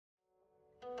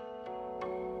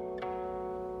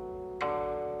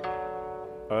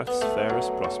Earth's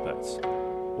fairest prospects,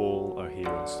 all are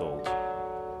here installed.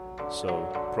 So,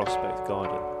 Prospect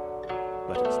Garden,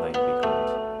 let its name be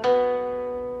called.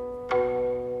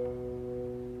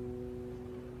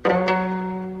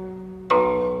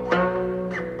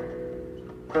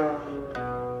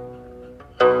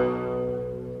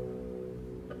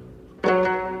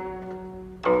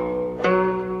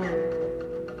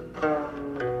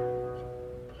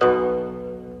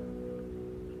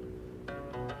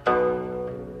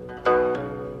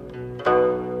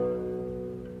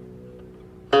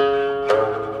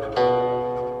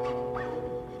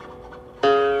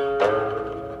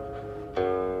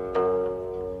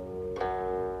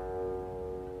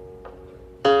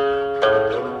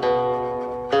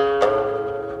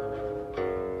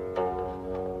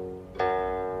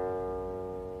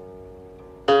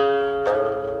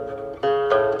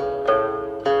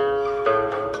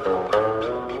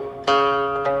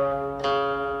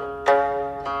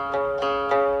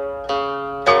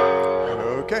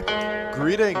 Okay,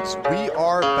 greetings. We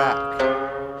are back.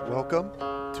 Welcome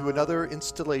to another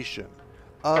installation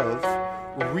of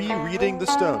Rereading the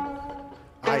Stone.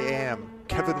 I am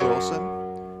Kevin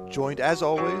Wilson, joined as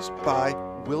always by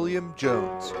William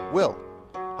Jones. Will,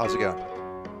 how's it going?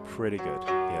 Pretty good,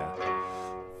 yeah.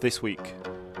 This week,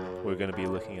 we're going to be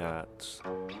looking at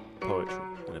poetry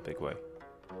in a big way.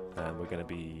 And we're going to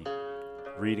be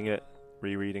reading it,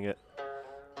 rereading it,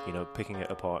 picking it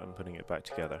apart and putting it back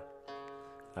together.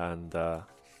 And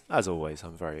as always,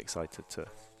 I'm very excited to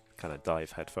kind of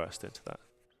dive headfirst into that.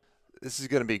 This is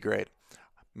going to be great.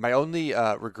 My only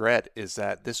regret is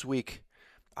that this week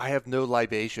I have no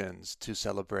libations to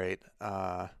celebrate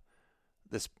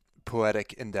this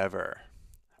poetic endeavor.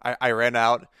 I ran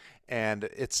out, and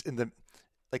it's in the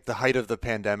height of the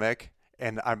pandemic,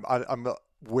 and I'm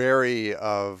wary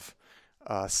of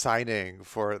signing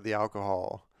for the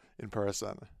alcohol in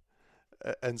person,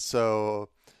 and so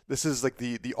this is like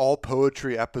the all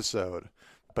poetry episode,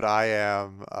 but I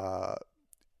am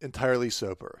entirely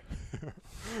sober.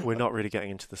 We're not really getting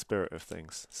into the spirit of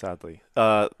things, sadly.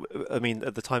 I mean,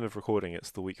 at the time of recording,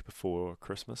 it's the week before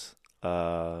Christmas,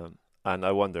 and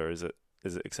I wonder, is it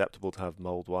acceptable to have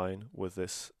mulled wine with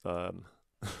this?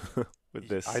 With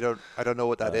this, I don't know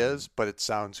what that is, but it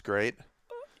sounds great.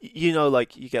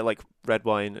 Like you get like red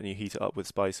wine and you heat it up with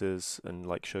spices and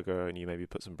like sugar, and you maybe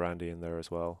put some brandy in there as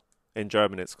well. In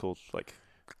German, it's called like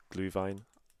Glühwein.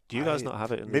 Do you guys not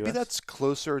have it in the Maybe US? that's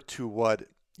closer to what,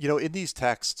 in these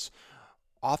texts,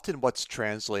 often what's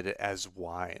translated as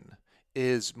wine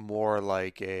is more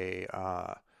like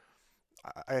I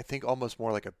think almost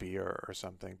more like a beer or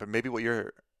something. But maybe what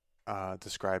you're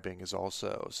describing is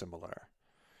also similar.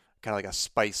 Kind of like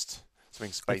something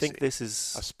spicy. I think this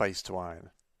is a spiced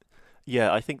wine.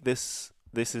 Yeah, I think this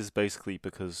is basically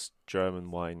because German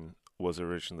wine was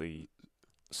originally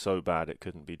so bad it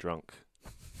couldn't be drunk,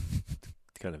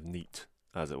 kind of neat,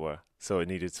 as it were. So it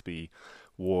needed to be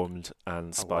warmed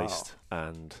and spiced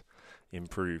and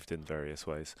improved in various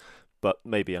ways. But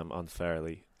maybe I'm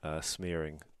unfairly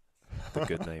smearing the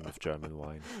good name of German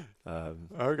wine.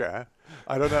 Okay,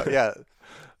 I don't know. Yeah,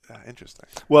 interesting.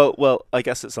 Well, I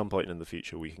guess at some point in the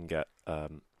future we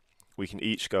can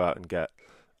each go out and get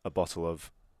a bottle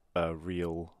of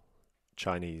real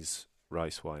Chinese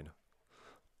rice wine,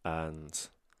 and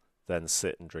then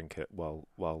sit and drink it while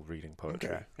reading poetry.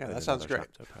 Okay, yeah, in that sounds another great.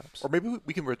 chapter, perhaps. Or maybe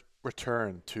we can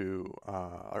return to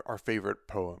our favorite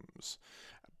poems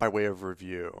by way of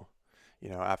review.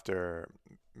 After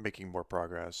making more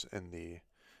progress in the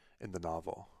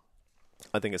novel.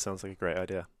 I think it sounds like a great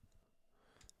idea.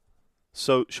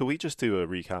 So, shall we just do a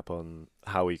recap on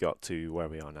how we got to where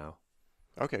we are now?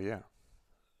 Okay, yeah.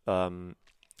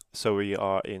 So we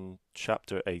are in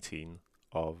chapter 18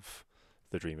 of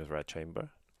The Dream of Red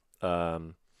Chamber.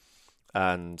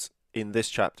 And in this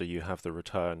chapter you have the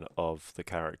return of the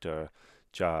character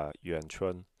Jia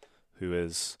Yuanchun, who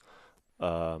is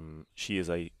she is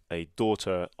a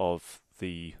daughter of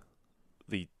the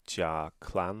Jia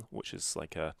clan, which is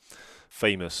like a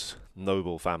famous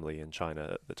noble family in China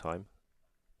at the time.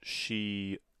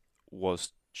 She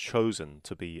was chosen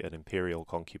to be an imperial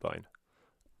concubine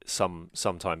some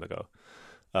time ago.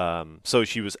 So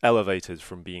she was elevated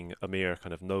from being a mere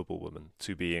kind of noblewoman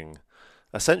to being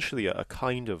essentially a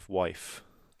kind of wife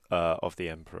of the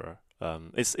emperor.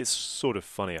 It's sort of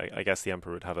funny. I guess the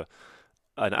emperor would have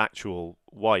an actual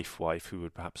wife who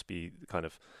would perhaps be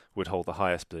would hold the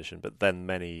highest position, but then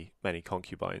many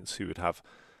concubines who would have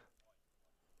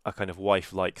a kind of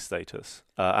wife-like status.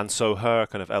 And so her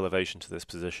kind of elevation to this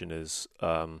position is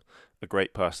a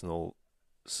great personal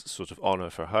sort of honor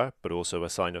for her, but also a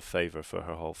sign of favor for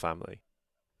her whole family.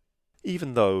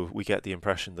 even though we get the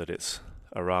impression that it's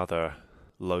a rather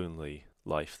lonely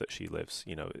life that she lives.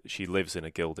 She lives in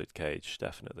a gilded cage,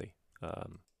 definitely.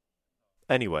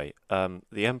 Anyway,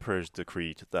 the emperor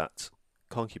decreed that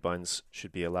concubines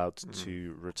should be allowed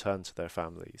to return to their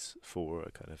families for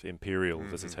a kind of imperial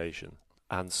visitation.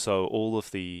 And so all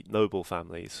of the noble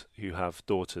families who have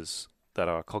daughters that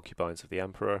are concubines of the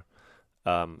emperor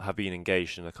have been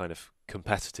engaged in a kind of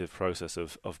competitive process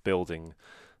of building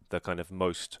the kind of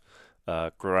most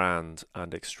grand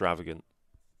and extravagant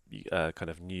kind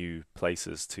of new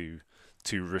places to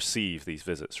receive these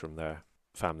visits from their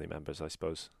family members, I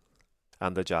suppose.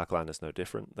 And the Jiaqlan is no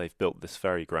different. They've built this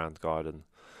very grand garden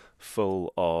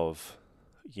full of,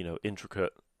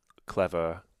 intricate,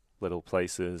 clever little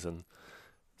places and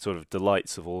sort of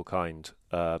delights of all kind,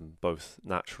 both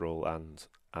natural and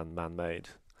man-made.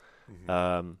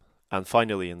 And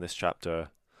finally, in this chapter,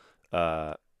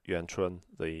 Yuan Chun,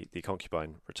 the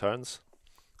concubine, returns,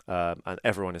 and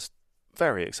everyone is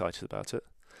very excited about it,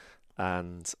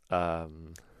 and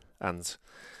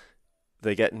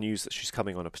they get news that she's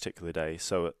coming on a particular day.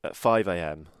 So at 5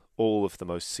 a.m., all of the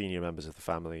most senior members of the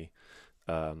family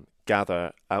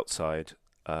gather outside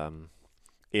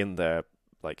in their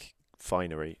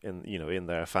finery, in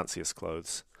their fanciest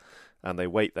clothes, and they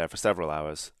wait there for several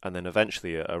hours. And then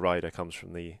eventually a rider comes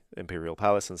from the imperial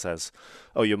palace and says,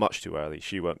 "Oh, you're much too early.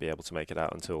 She won't be able to make it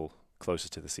out until closer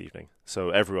to this evening."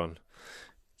 So everyone,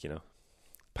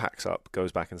 packs up,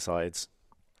 goes back inside,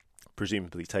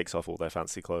 presumably takes off all their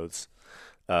fancy clothes,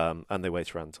 and they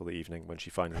wait around until the evening when she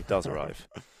finally does arrive.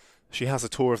 She has a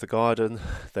tour of the garden.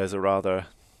 There's a rather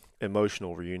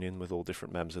emotional reunion with all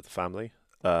different members of the family,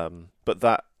 but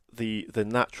that the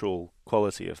natural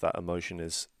quality of that emotion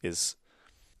is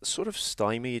sort of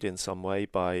stymied in some way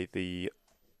by the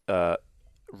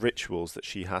rituals that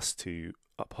she has to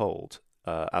uphold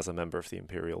as a member of the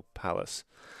imperial palace.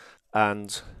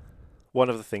 And one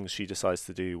of the things she decides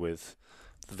to do with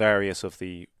various of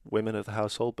the women of the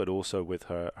household, but also with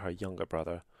her younger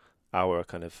brother, our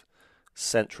kind of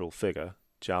central figure,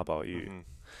 Jia Baoyu,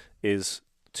 is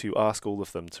to ask all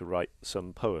of them to write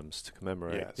some poems to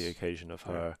commemorate the occasion of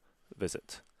her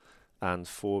visit. And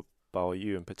for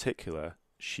Baoyu in particular,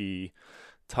 she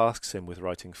tasks him with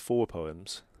writing 4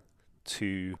 poems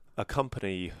to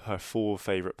accompany her 4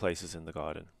 favourite places in the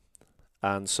garden.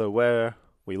 And so where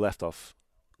we left off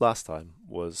last time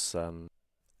was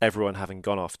everyone having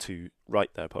gone off to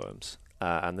write their poems,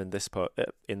 and in this part,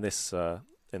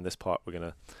 we're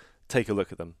gonna take a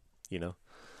look at them.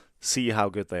 See how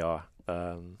good they are,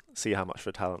 see how much of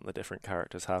a talent the different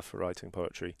characters have for writing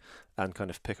poetry, and kind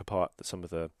of pick apart some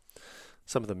of the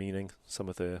meaning, some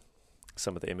of the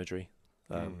imagery.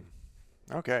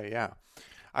 Okay, yeah.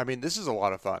 I mean, this is a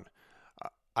lot of fun.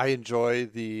 I enjoy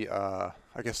the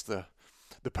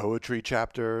poetry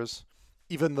chapters,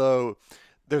 even though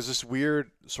there's this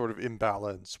weird sort of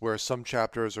imbalance where some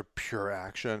chapters are pure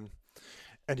action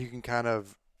and you can kind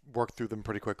of work through them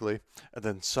pretty quickly, and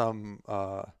then some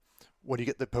when you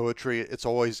get the poetry, it's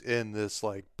always in this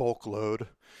bulk load.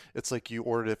 It's like you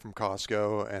ordered it from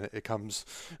Costco and it comes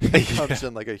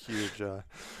in like a huge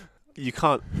You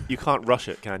can't rush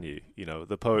it, can you?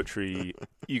 The poetry,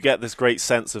 you get this great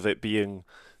sense of it being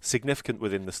significant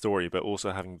within the story, but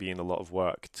also having been a lot of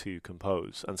work to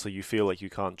compose. And so you feel like you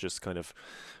can't just kind of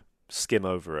skim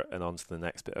over it and onto the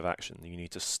next bit of action. You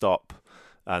need to stop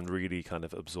and really kind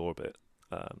of absorb it.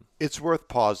 It's worth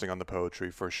pausing on the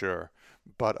poetry for sure.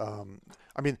 But,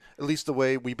 I mean, at least the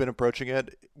way we've been approaching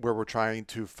it, where we're trying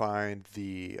to find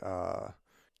the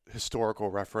historical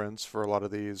reference for a lot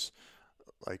of these,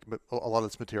 a lot of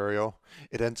this material,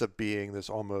 it ends up being this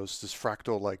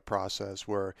fractal-like process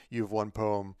where you have one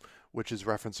poem which is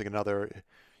referencing another,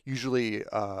 usually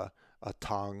a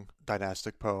Tang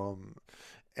dynastic poem,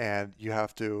 and you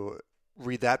have to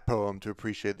read that poem to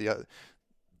appreciate the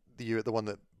one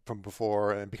that from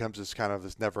before, and it becomes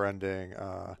this never-ending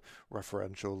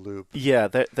referential loop. Yeah,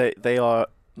 they are,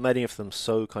 many of them,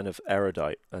 so kind of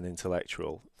erudite and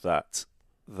intellectual that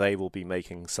they will be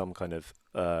making some kind of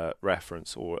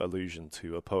reference or allusion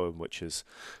to a poem which is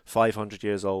 500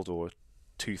 years old or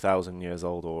 2,000 years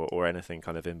old or anything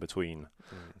kind of in between.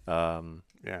 And,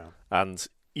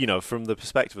 from the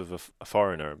perspective of a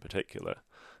foreigner in particular,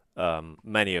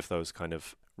 many of those kind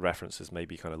of references may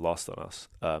be kind of lost on us.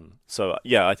 I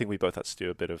think we both had to do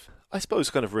a bit of, I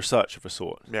suppose, kind of research of a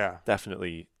sort. Yeah.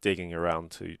 Definitely digging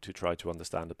around to try to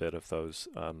understand a bit of those,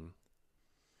 a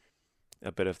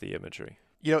bit of the imagery.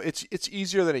 It's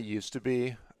easier than it used to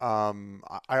be.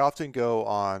 I often go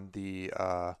on the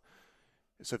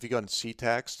so if you go on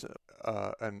CText,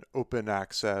 an open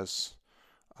access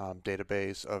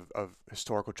database of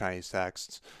historical Chinese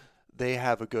texts, they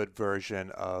have a good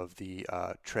version of the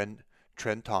Tren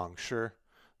Tong Shi,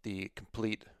 the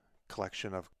complete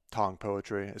collection of Tong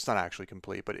poetry. It's not actually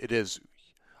complete, but it is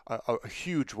a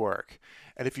huge work.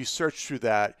 And if you search through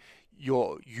that,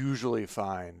 you'll usually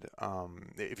find,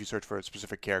 if you search for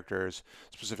specific characters,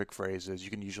 specific phrases, you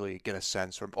can usually get a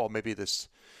sense from, oh, maybe this,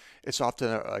 it's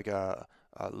often like a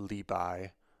Li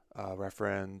Bai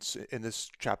reference. In this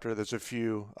chapter, there's a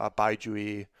few Bai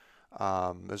Jui,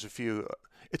 there's a few,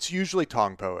 it's usually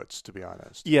Tang poets, to be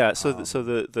honest. Yeah, so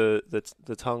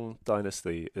the Tang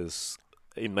Dynasty is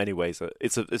in many ways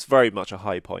it's very much a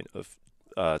high point of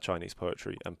Chinese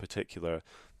poetry, and particular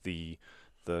the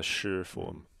Shi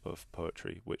form of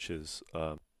poetry, which is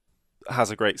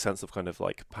has a great sense of kind of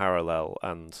like parallel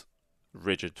and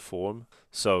rigid form.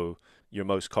 So your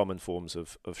most common forms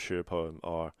of Shi poem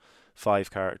are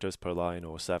 5 characters per line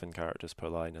or 7 characters per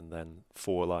line, and then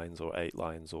 4 lines or 8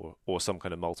 lines or some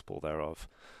kind of multiple thereof.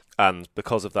 And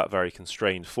because of that very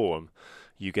constrained form,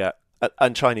 you get,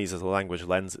 and Chinese as a language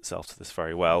lends itself to this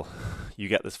very well, you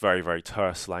get this very, very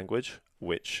terse language,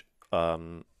 which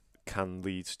can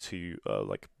lead to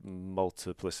like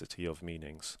multiplicity of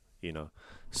meanings, you know.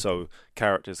 So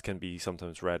characters can be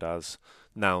sometimes read as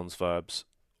nouns, verbs,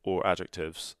 or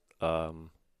adjectives.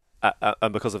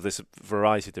 And because of this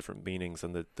variety of different meanings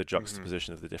and the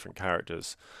juxtaposition of the different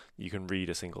characters, you can read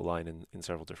a single line in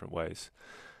several different ways.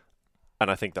 And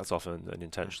I think that's often an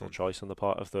intentional choice on the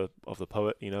part of the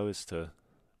poet, you know, is to,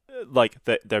 like,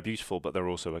 they're beautiful, but they're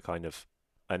also a kind of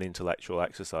an intellectual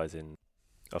exercise in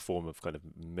a form of kind of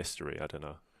mystery. I don't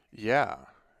know. Yeah,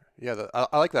 yeah,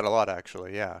 I like that a lot,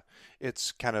 actually. Yeah,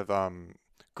 it's kind of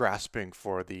grasping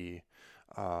for the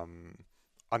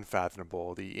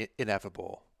unfathomable, the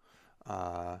ineffable.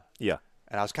 Yeah.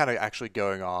 And I was kind of actually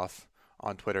going off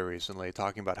on Twitter recently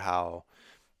talking about how,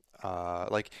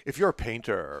 like, if you're a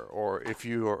painter or if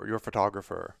you're a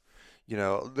photographer, you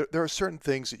know, there are certain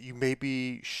things that you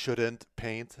maybe shouldn't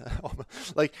paint.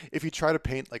 Like, if you try to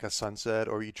paint like a sunset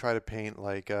or you try to paint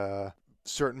like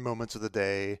certain moments of the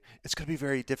day, it's going to be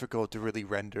very difficult to really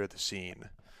render the scene.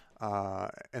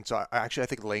 And so I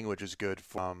think language is good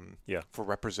for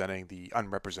representing the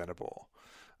unrepresentable.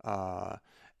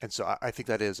 And so I think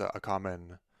that is a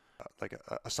common, like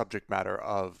a subject matter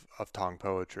of Tong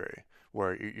poetry,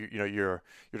 where you're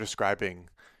describing,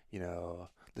 you know,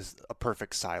 a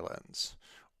perfect silence,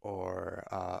 or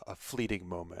a fleeting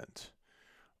moment,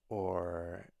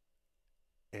 or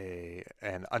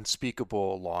an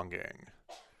unspeakable longing,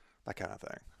 that kind of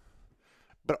thing.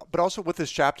 But also with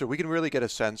this chapter, we can really get a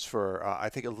sense for I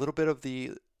think a little bit of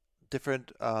the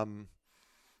different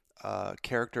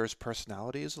characters'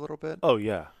 personalities a little bit. Oh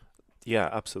yeah, yeah,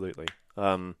 absolutely.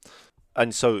 And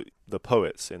so the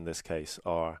poets in this case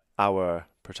are our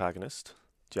protagonist,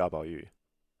 Jia Baoyu,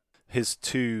 his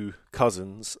 2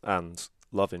 cousins and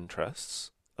love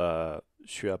interests, Xue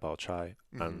Baochai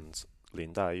and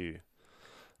Lin Daiyu,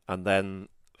 and then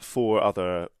 4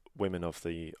 other women of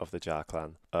the Jia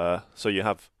clan. So you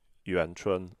have Yuan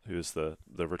Chun, who is the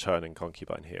returning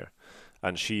concubine here,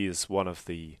 and she is one of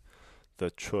the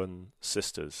Chun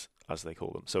sisters, as they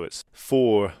call them. So it's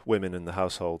 4 women in the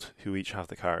household who each have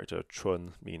the character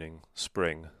Chun, meaning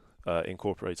spring,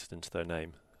 incorporated into their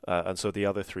name. And so the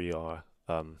other 3 are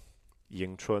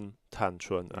Ying Chun, Tan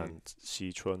Chun, and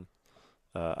Xi Chun.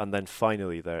 And then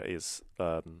finally there is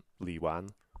Li Wan,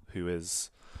 who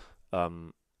is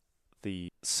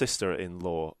the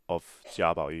sister-in-law of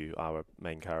Jia Baoyu, our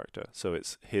main character. So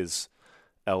it's his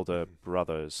elder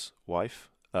brother's wife.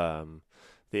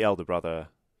 The elder brother,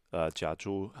 Jia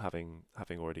Zhu,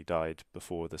 having already died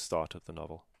before the start of the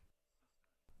novel.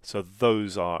 So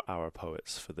those are our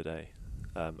poets for the day.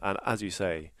 And as you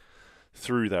say,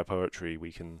 through their poetry,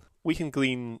 we can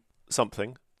glean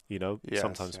something, you know, Yes,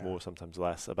 sometimes yeah. more, sometimes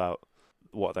less, about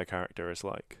what their character is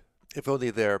like. If only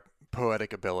their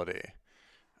poetic ability,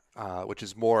 which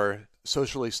is more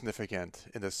socially significant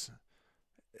in this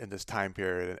time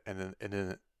period and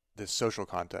in this social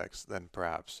context than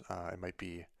perhaps it might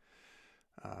be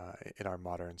in our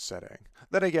modern setting.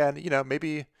 Then again, you know,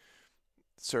 maybe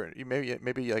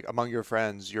maybe like among your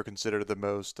friends, you're considered the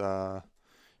most,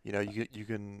 you know, you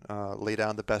can lay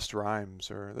down the best rhymes,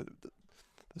 or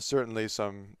there's certainly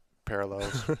some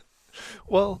parallels.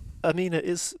 Well, I mean,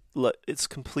 it's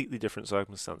completely different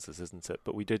circumstances, isn't it?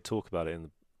 But we did talk about it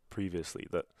previously,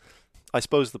 that I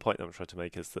suppose the point I'm trying to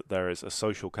make is that there is a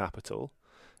social capital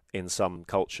in some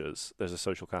cultures. There's a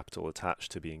social capital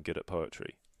attached to being good at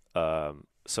poetry.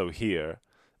 So here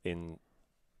in,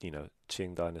 you know,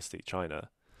 Qing Dynasty China,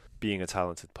 being a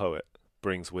talented poet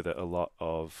brings with it a lot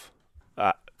of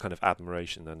kind of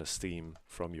admiration and esteem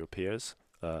from your peers.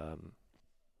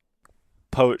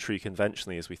 Poetry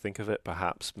conventionally, as we think of it,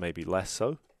 perhaps maybe less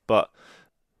so, but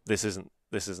this isn't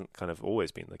kind of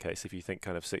always been the case. If you think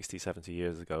kind of 60, 70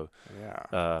 years ago,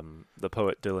 the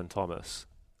poet Dylan Thomas,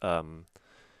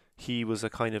 he was a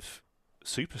kind of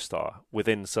superstar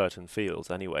within certain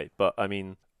fields anyway. But I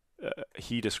mean,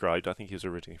 he described, I think he was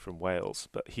originally from Wales,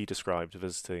 but he described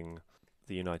visiting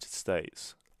the United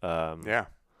States,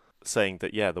 saying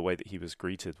that, the way that he was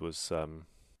greeted was,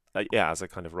 as a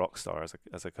kind of rock star,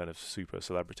 as a kind of super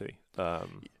celebrity.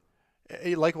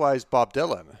 Likewise, Bob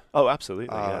Dylan. Oh,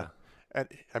 absolutely, yeah. And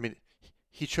I mean,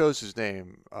 he chose his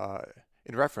name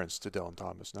in reference to Dylan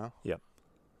Thomas. No. Yeah.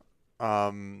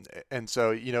 And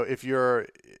so if your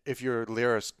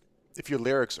lyrics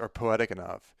are poetic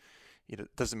enough,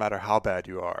 it doesn't matter how bad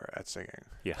you are at singing.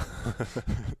 Yeah.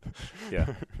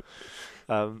 Yeah.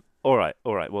 All right.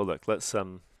 Well, look,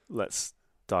 let's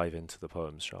dive into the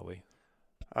poems, shall we?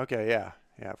 Okay. Yeah.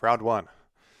 Round one.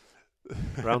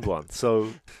 Round one.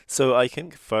 So I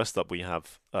think first up we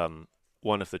have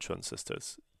one of the Chun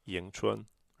sisters, Ying Chun.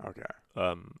 Okay.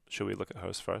 Shall we look at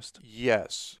hers first?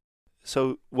 Yes.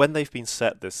 So when they've been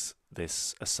set this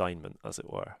assignment, as it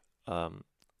were,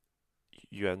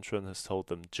 Yuan Chun has told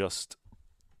them, just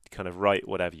kind of write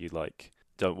whatever you like.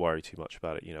 Don't worry too much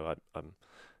about it.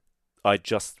 I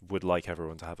just would like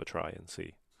everyone to have a try and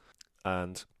see.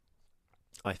 And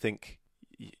I think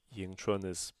Ying Chun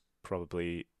is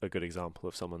probably a good example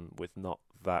of someone with not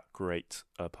that great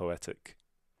poetic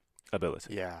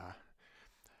ability. Yeah.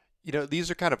 These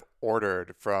are kind of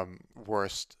ordered from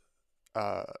worst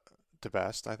to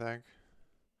best, I think.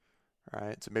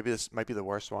 Right? So maybe this might be the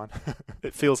worst one.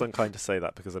 It feels unkind to say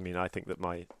that because, I think that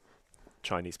my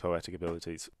Chinese poetic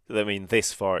abilities,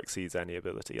 this far exceeds any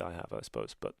ability I have, I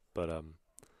suppose. But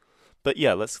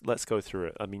yeah, let's go through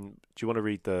it. Do you want to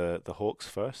read the Hawks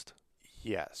first?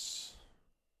 Yes.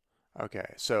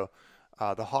 Okay, so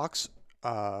the Hawks,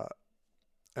 and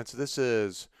so this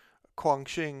is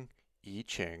Guangxing Yi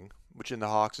Qing, which in the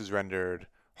Hawks is rendered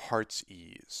heart's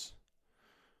ease.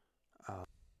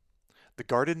 The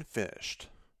garden finished,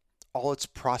 all its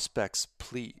prospects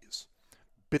please.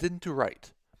 Bidden to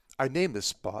write, I name this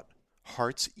spot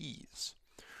heart's ease.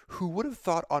 Who would have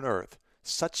thought on earth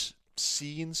such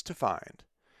scenes to find,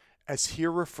 as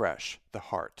here refresh the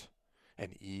heart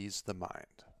and ease the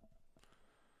mind?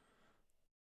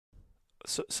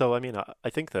 So I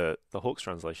think the Hawks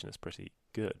translation is pretty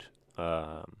good.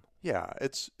 Yeah,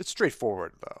 it's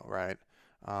straightforward though, right?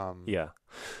 Yeah.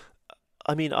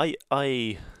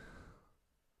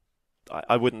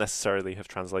 I wouldn't necessarily have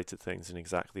translated things in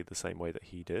exactly the same way that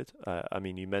he did.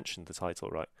 You mentioned the title,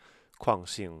 right? 况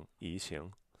性宜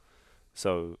行.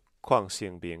 So 况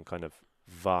性 being kind of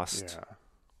vast,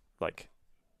 like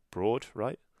broad,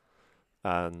 right?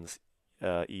 And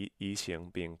宜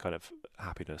行 being kind of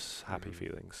happiness, happy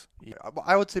feelings. Yeah,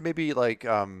 I would say maybe like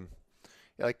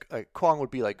Kwang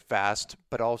would be like vast,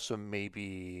 but also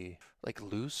maybe like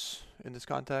loose in this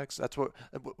context.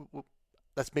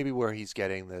 That's maybe where he's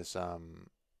getting this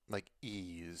like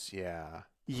ease. Yeah.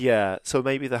 Yeah. So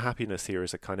maybe the happiness here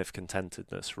is a kind of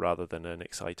contentedness rather than an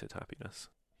excited happiness.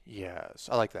 Yes,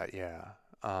 I like that. Yeah.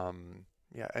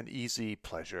 Yeah, an easy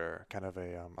pleasure, kind of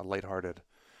a lighthearted,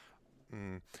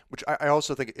 which I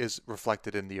also think is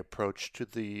reflected in the approach to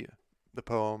the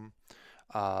poem.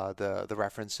 The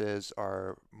references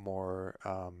are more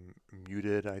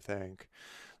muted, I think.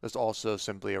 There's also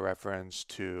simply a reference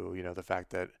to the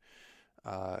fact that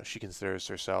she considers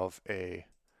herself a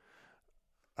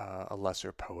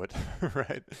lesser poet,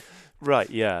 right? Right.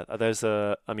 Yeah.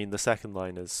 The second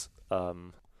line is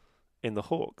in the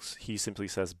Hawks. He simply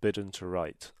says, "Bidden to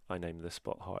write, I name this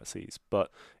spot heart's ease."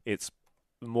 But it's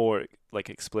more like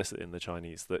explicit in the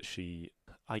Chinese that she,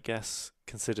 I guess,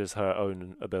 considers her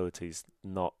own abilities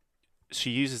not.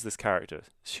 She uses this character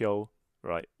xiu,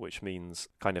 right, which means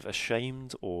kind of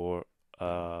ashamed or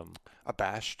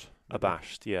abashed.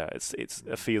 Abashed, yeah. It's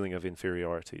a feeling of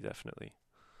inferiority, definitely.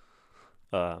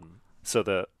 So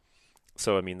the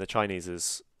Chinese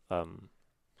is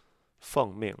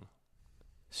奉命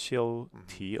修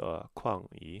提况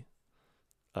仪.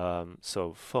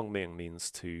 So 奉命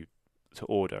means to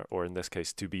order, or in this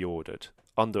case, to be ordered,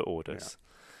 under orders.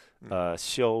 Yeah.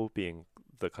 修 being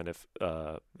the kind of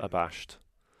abashed.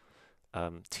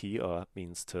 提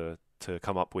means to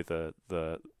come up with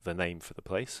the name for the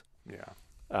place. Yeah.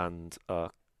 And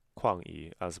况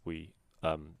仪, as we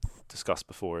discussed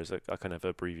before, is a kind of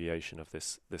abbreviation of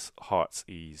this heart's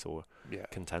ease or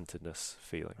contentedness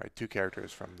feeling. Right, 2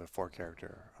 characters from the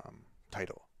 4-character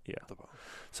title. Yeah. Of the poem.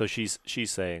 So she's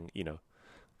saying,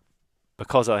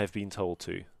 because I have been told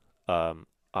to,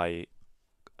 I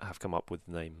have come up with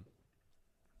the name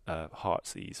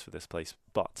Heartsease for this place.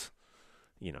 But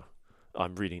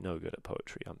I'm really no good at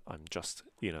poetry. I'm just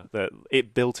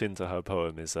it built into her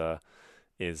poem is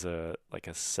like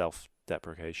a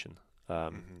self-deprecation.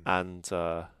 And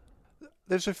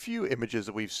There's a few images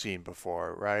that we've seen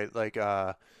before, right? Like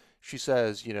she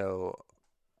says,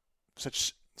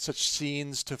 such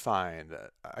scenes to find.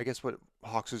 I guess what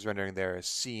Hawks is rendering there as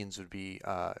scenes would be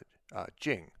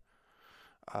Jing,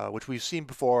 which we've seen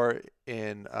before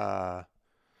in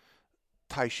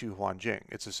Taishu Huan Jing.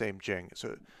 It's the same Jing.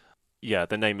 So yeah,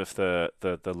 the name of the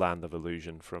land of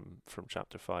illusion from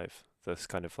chapter 5. This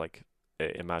kind of like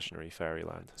imaginary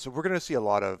fairyland. So we're going to see a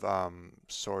lot of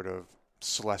sort of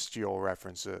celestial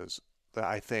references that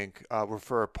I think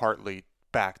refer partly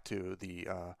back to the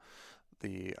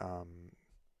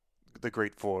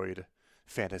Great Void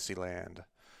fantasy land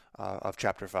of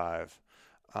chapter 5,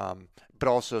 but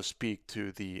also speak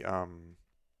to the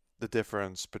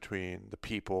difference between the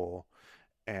people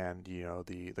and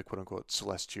the quote unquote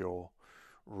celestial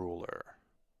ruler.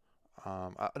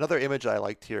 Another image I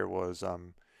liked here was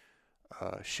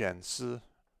Shen Si.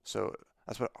 So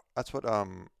that's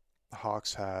what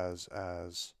Hawks has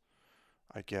as,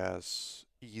 I guess,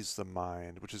 ease the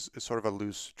mind, which is sort of a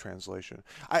loose translation.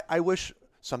 I wish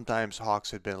sometimes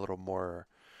Hawks had been a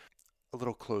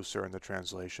little closer in the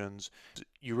translations.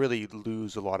 You really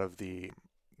lose a lot of the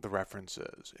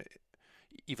references,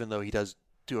 even though he does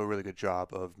do a really good job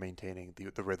of maintaining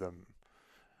the rhythm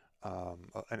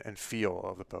and feel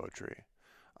of the poetry.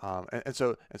 And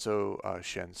so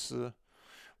Shen Si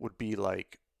would be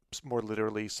like more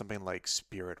literally something like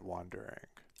spirit wandering.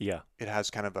 Yeah. It has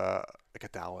kind of a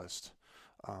Taoist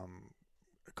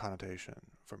connotation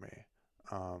for me.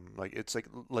 Like it's like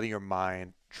letting your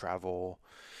mind travel.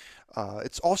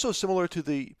 It's also similar to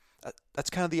that's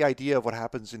kind of the idea of what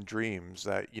happens in dreams.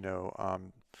 That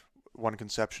one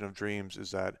conception of dreams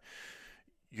is that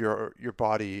your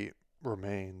body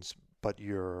remains, but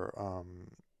your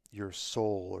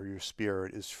soul or your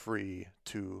spirit is free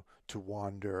to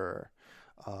wander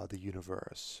the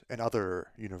universe and other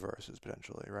universes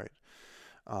potentially, right?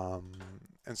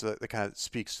 And so that kind of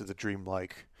speaks to the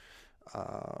dreamlike,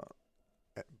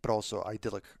 but also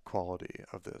idyllic quality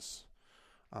of this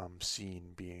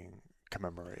scene being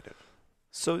commemorated.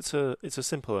 So it's a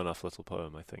simple enough little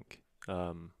poem, I think.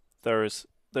 There's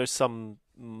some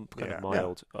kind of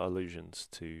mild allusions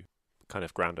to kind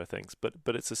of grander things, but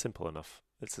it's a simple enough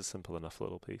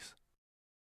little piece.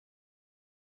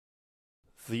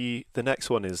 The next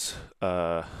one is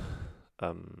Tan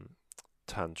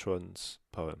Chun's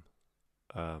poem,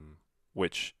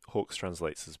 which Hawks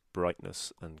translates as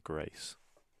brightness and grace.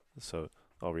 So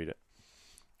I'll read it.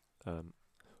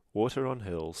 Water on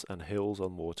hills and hills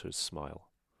on waters smile,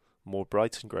 more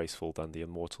bright and graceful than the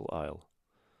immortal isle.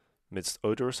 Midst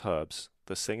odorous herbs,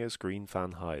 the singer's green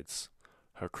fan hides,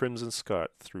 her crimson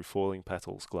skirt through falling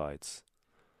petals glides.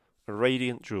 A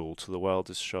radiant jewel to the world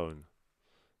is shown,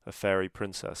 a fairy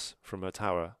princess from her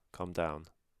tower come down.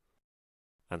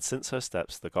 And since her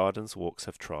steps the garden's walks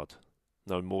have trod,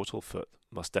 no mortal foot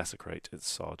must desecrate its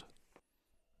sod.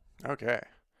 Okay.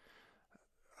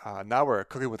 Now we're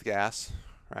cooking with gas,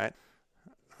 right?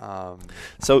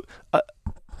 So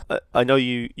I know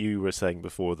you were saying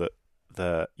before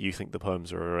that you think the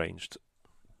poems are arranged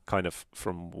kind of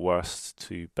from worst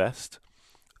to best.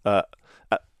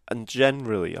 And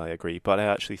generally I agree, but I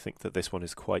actually think that this one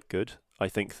is quite good. I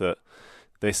think that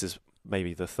this is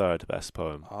maybe the third best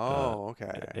poem.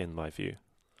 Okay. In my view.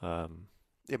 Yeah,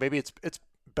 maybe it's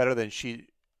better than Shi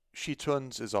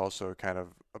Chun's is also kind of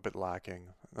a bit lacking.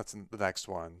 That's the next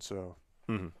one. So.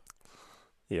 Mm-hmm.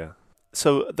 Yeah.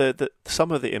 So the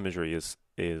some of the imagery is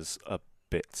a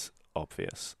bit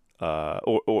obvious, or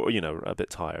a bit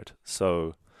tired.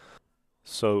 So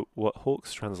what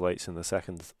Hawks translates in the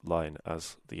second line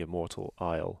as the immortal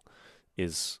isle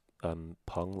is Peng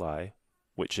Lai,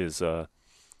 which is a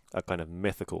kind of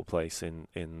mythical place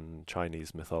in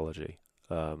Chinese mythology.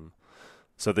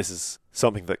 So this is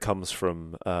something that comes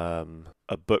from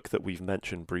a book that we've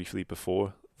mentioned briefly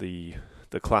before, the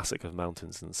classic of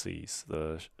mountains and seas,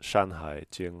 the Shanhai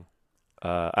Jing,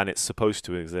 and it's supposed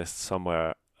to exist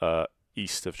somewhere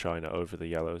east of China over the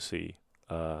Yellow Sea.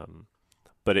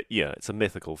 But it's a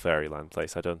mythical fairyland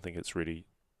place. I don't think it's really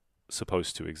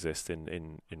supposed to exist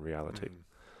in reality. Mm.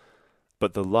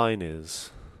 But the line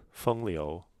is Feng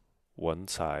Liu, Wen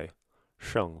Cai,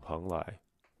 Sheng Peng Lai.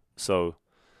 So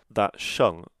that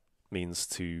Sheng means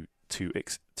to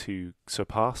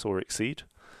surpass or exceed.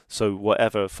 So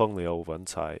whatever Feng Liu Wen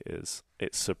Cai is,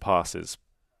 it surpasses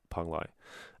Peng Lai.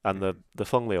 And the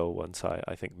Feng Liu Wen Cai,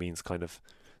 I think, means kind of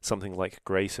something like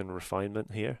grace and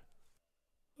refinement here.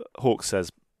 Hawke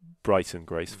says bright and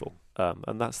graceful,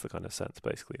 and that's the kind of sense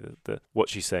basically. What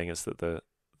she's saying is that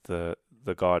the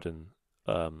garden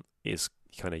is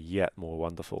kind of yet more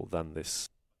wonderful than this.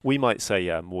 We might say,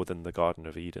 yeah, more than the Garden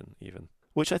of Eden, even,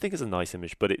 which I think is a nice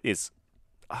image, but it's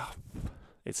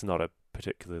not a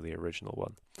particularly original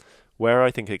one. Where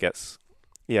I think it gets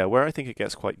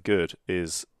quite good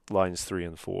is lines 3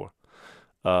 and 4,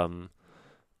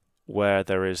 where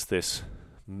there is this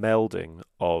melding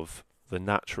of the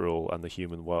natural and the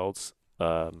human worlds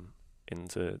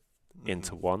into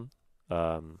one.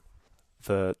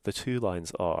 The two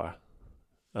lines are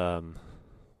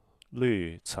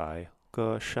绿才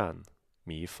歌善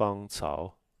迷芳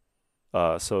草.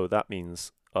 So that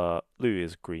means 绿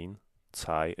is green,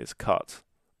 才 is cut,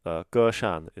 歌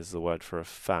善 is the word for a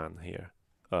fan here,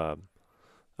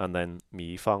 and then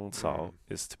迷芳草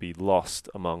is to be lost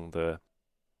among the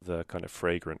kind of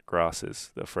fragrant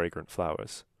grasses, the fragrant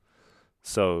flowers.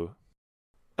 So,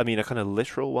 I mean, a kind of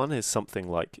literal one is something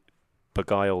like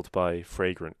beguiled by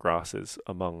fragrant grasses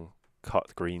among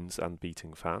cut greens and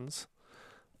beating fans.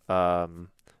 And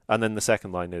then the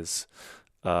second line is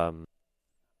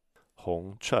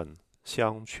红衬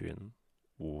香裙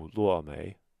舞落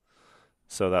梅.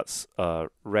 So that's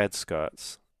red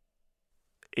skirts.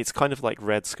 It's kind of like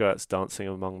red skirts dancing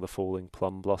among the falling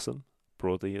plum blossom,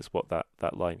 broadly, is what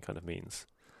that line kind of means.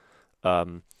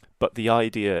 But the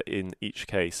idea in each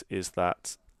case is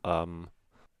that an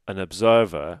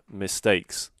observer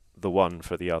mistakes the one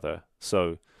for the other.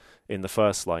 So in the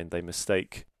first line, they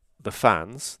mistake the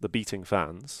fans, the beating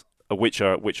fans, which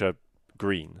are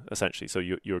green, essentially. So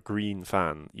your green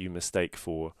fan you mistake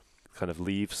for kind of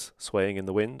leaves swaying in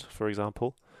the wind, for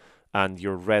example, and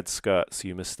your red skirts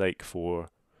you mistake for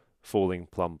falling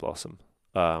plum blossom,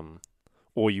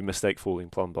 or you mistake falling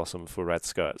plum blossom for red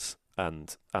skirts,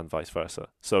 and vice versa.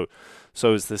 So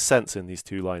is the sense in these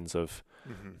two lines of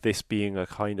this being a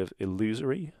kind of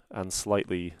illusory and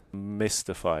slightly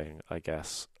mystifying, I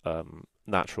guess,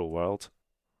 natural world.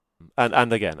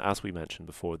 And again, as we mentioned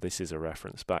before, this is a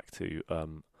reference back to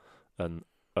an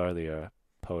earlier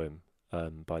poem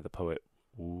by the poet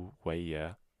Wu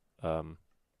Weiye,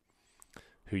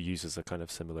 who uses a kind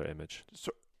of similar image.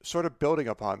 So, sort of building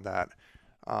upon that,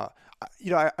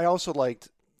 I also liked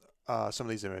some of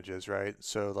these images, right?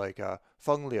 So like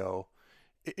Feng Liu,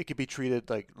 it could be treated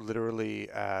like literally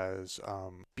as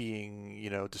being,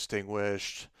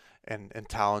 distinguished and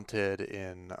talented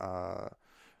in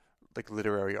like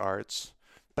literary arts,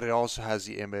 but it also has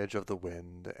the image of the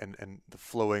wind and the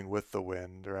flowing with the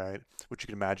wind, right? Which you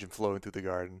can imagine flowing through the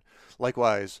garden.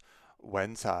 Likewise,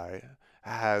 Wen Cai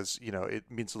has, it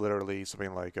means literally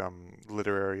something like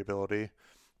literary ability,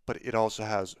 but it also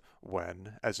has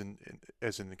wen as in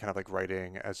kind of like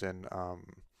writing, as in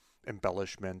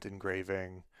embellishment,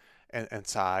 engraving, and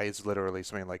cai is literally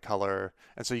something like color.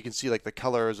 And so you can see like the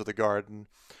colors of the garden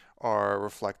are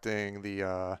reflecting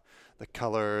the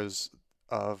colors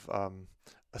of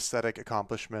aesthetic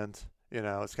accomplishment.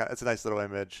 It's a nice little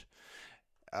image.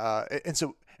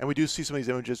 And we do see some of these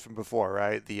images from before,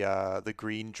 right? The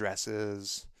green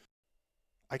dresses.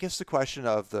 I guess the question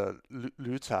of the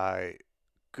Lu Tai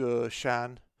Ge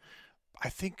Shan, I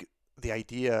think the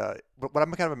idea, what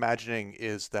I'm kind of imagining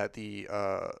is that the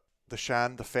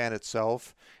shan, the fan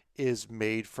itself, is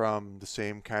made from the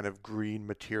same kind of green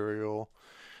material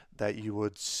that you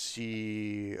would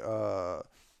see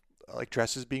like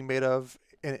dresses being made of,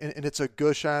 and it's a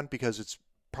Ge Shan because it's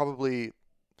probably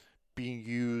being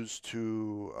used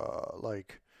to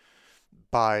like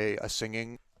by a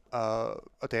singing a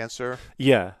dancer.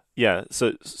 Yeah.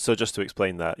 So just to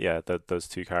explain that, yeah, those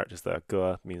two characters there,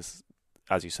 Ge means,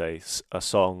 as you say, a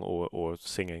song or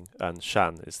singing, and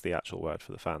shan is the actual word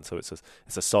for the fan. So it's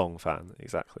a song fan,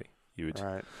 exactly. You would,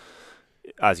 right,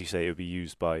 as you say, it would be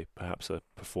used by perhaps a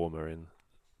performer in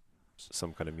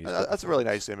some kind of music. That's a really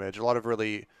nice image. A lot of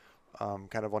really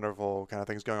kind of wonderful kind of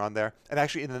things going on there. And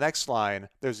actually, in the next line,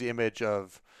 there's the image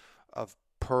of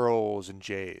pearls and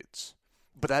jades.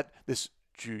 But this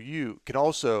Ju Yu can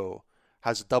also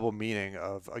has a double meaning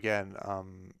of, again,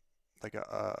 like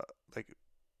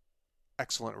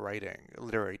excellent writing,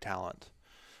 literary talent.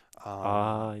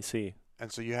 I see.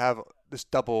 And so you have this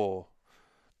double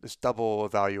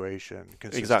evaluation.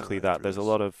 Exactly that. There's a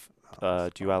lot of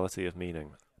duality of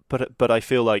meaning. But I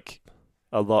feel like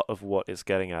a lot of what it's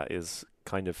getting at is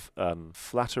kind of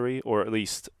flattery, or at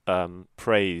least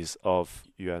praise of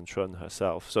Yuan Chun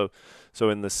herself. So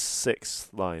in the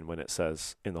sixth line, when it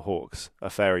says in the Hawks, a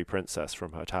fairy princess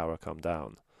from her tower come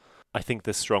down, I think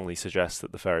this strongly suggests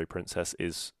that the fairy princess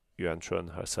is Yuan Chun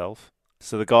herself.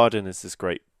 So the garden is this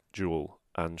great jewel,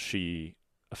 and she,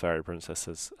 a fairy princess,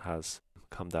 has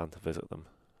come down to visit them.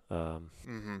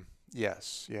 Mm-hmm.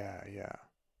 Yes. Yeah. Yeah.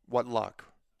 What luck.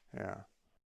 Yeah.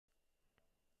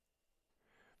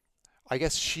 I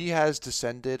guess she has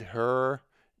descended her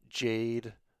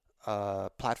jade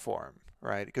platform,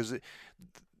 right? Because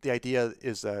the idea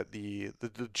is that the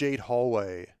jade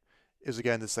hallway is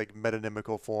again this like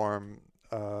metonymical form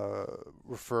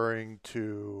referring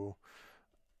to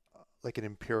like an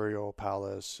imperial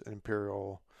palace, an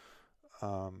imperial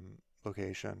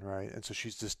location, right? And so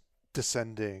she's just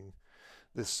descending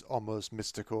this almost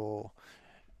mystical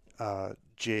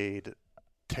jade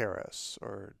terrace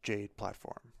or jade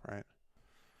platform, right?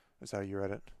 Is that how you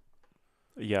read it?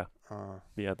 Yeah, Uh,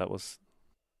 yeah, that was.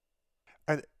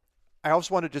 and I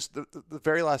also want to just the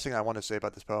very last thing I want to say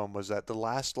about this poem was that the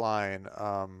last line,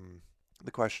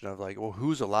 the question of like, well,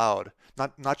 who's allowed?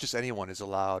 Not just anyone is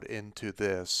allowed into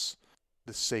this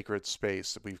sacred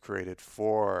space that we've created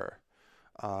for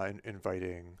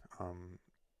inviting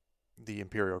the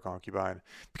imperial concubine,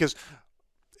 because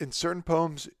in certain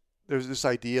poems there's this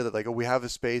idea that like, oh, we have a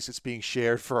space, it's being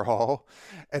shared for all,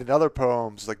 and in other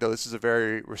poems like, no, this is a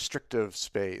very restrictive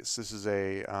space, this is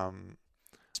a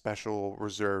special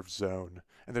reserved zone,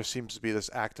 and there seems to be this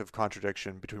active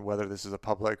contradiction between whether this is a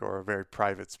public or a very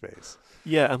private space.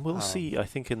 Yeah, and we'll um, see, I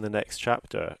think, in the next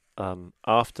chapter,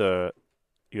 after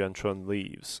Yuan Chun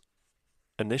leaves,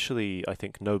 initially, I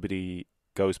think nobody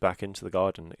goes back into the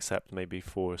garden except maybe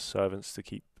for servants to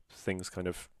keep things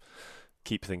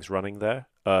running there.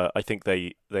 I think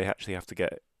they actually have to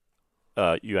get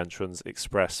Yuan Chun's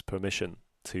express permission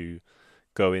to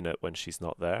go in it when she's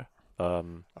not there.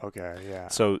 okay, yeah.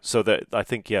 So that I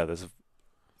think, yeah, there's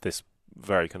this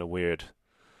very kind of weird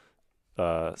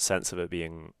sense of it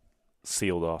being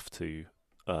sealed off to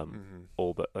Hmm.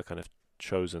 all but a kind of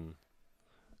chosen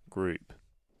group.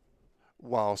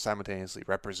 While simultaneously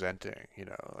representing,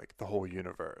 like the whole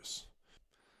universe.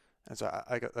 And so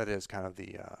I got that is kind of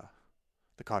the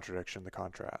contradiction, the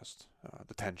contrast,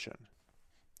 the tension.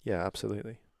 Yeah,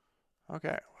 absolutely.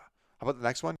 Okay, how about the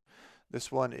next one?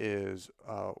 This one is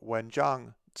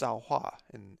Wenjiang Zhao Hua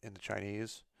in the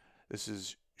Chinese. This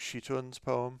is Shi Tun's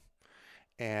poem,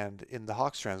 and in the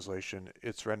Hawk's translation,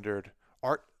 it's rendered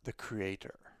 "Art the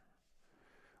Creator."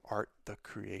 Art the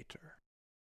Creator.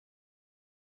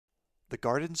 The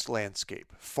garden's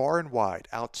landscape far and wide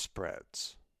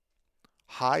outspreads.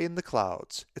 High in the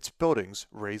clouds, its buildings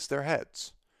raise their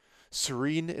heads.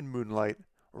 Serene in moonlight,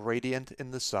 radiant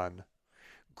in the sun,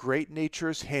 great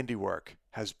nature's handiwork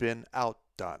has been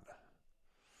outdone.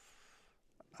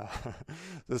 Uh,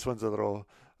 this one's a little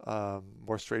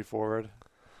more straightforward.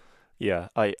 Yeah,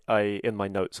 I in my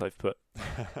notes I've put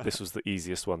this was the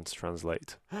easiest one to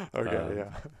translate. Okay, Um,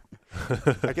 yeah.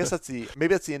 I guess maybe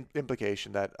that's the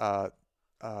implication that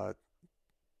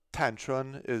Tan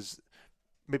Chun is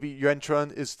maybe Yuan Chun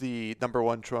is the number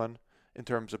one Chun in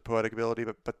terms of poetic ability,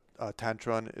 but Tan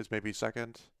Chun is maybe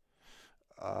second,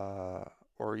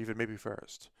 or even maybe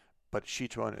first. But Shi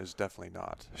Chun is definitely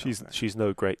not, I don't think. she's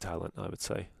no great talent, I would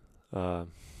say.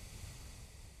 Um,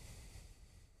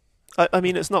 I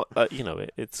mean, it's not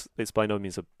it's by no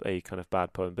means a kind of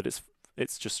bad poem, but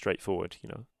it's just straightforward,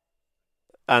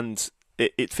 and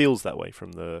it feels that way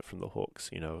from the hooks,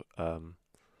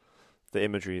 the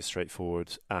imagery is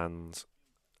straightforward, and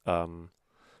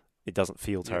it doesn't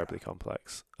feel Yeah. terribly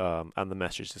complex, and the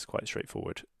message is quite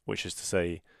straightforward, which is to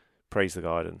say, praise the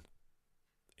garden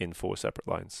in 4 separate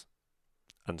lines,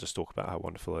 and just talk about how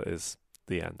wonderful it is.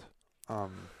 The end.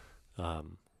 Um,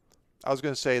 Um, I was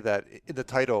going to say that in the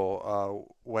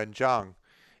title, Wen Zhang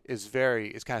is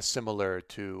kind of similar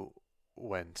to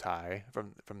Wen Tai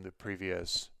from the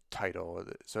previous title.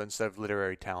 So instead of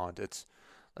literary talent, it's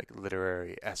like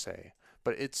literary essay,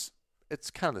 but it's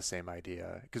kind of the same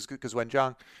idea because Wen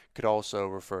Zhang could also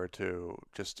refer to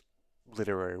just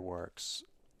literary works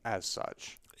as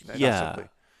such, not yeah, simply.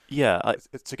 yeah.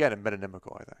 It's again a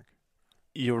metonymical, I think.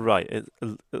 You're right.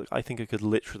 I think it could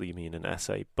literally mean an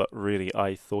essay, but really,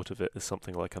 I thought of it as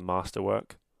something like a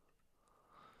masterwork.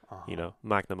 Uh-huh.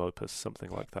 Magnum opus, something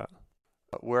like that.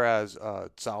 Whereas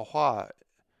Zhao Hua,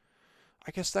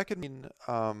 I guess that could mean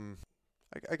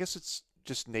I guess it's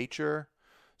just nature,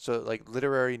 so like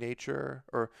literary nature,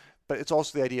 or but it's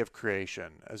also the idea of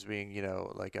creation as being,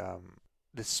 like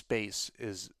this space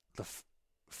is the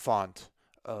font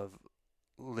of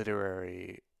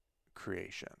literary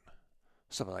creation,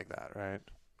 something like that, right?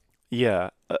 Yeah,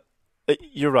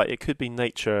 you're right. It could be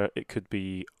nature. It could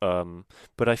be,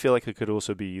 but I feel like it could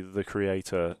also be the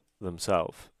creator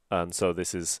themselves. And so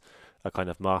this is a kind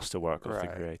of masterwork of the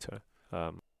Right. creator.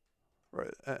 Um,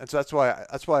 Right. And so that's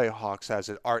why Hawks has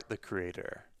it art the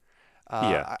creator.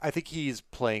 Yeah. I think he's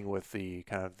playing with the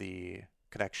kind of the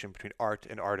connection between art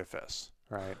and artifice,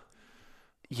 right?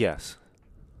 Yes.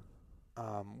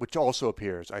 Which also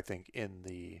appears, I think,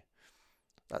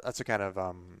 that's a kind of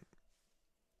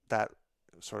that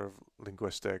sort of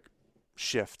linguistic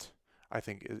shift. I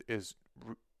think is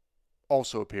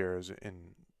also appears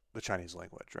in the Chinese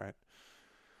language, right?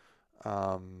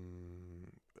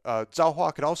 Zhao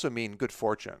Hua can also mean good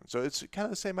fortune, so it's kind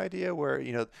of the same idea where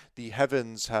the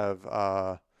heavens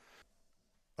have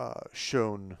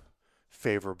shone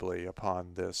favorably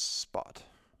upon this spot,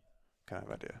 kind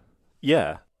of idea.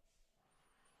 Yeah.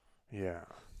 Yeah.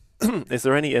 Is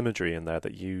there any imagery in there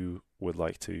that you would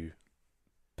like to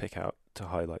pick out to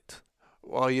highlight?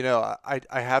 Well,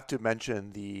 I have to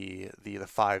mention the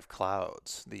five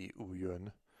clouds, the Wu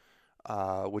Yun,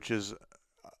 which is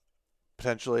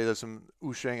potentially there's some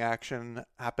Wusheng action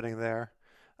happening there,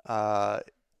 uh,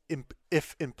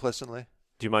 if implicitly.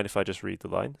 Do you mind if I just read the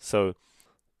line? So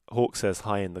Hawk says,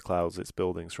 "High in the clouds, its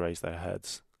buildings raise their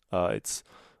heads." It's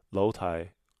楼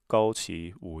台高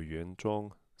起五云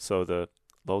中. So the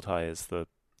楼台 is the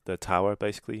tower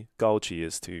basically. 高起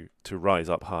is to rise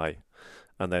up high,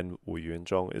 and then 五云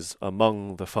中 is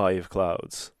among the five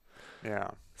clouds.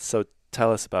 Yeah. So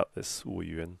tell us about this 五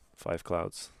云, five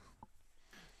clouds.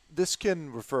 This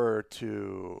can refer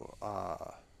to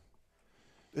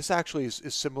this actually is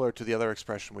similar to the other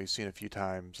expression we've seen a few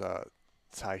times,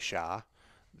 Cai Xia,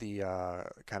 the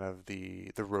kind of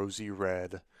the rosy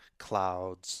red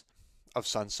clouds of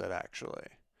sunset, actually,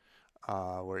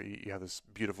 where you have this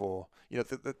beautiful,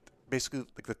 basically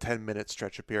like the 10-minute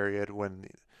stretch of period when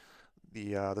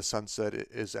the sunset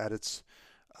is at its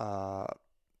uh,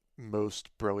 most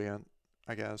brilliant,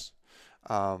 I guess.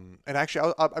 And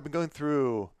actually, I've been going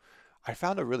through. I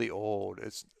found a really old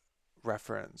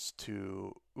reference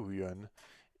to Wu Yun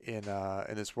in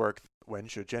his work Wen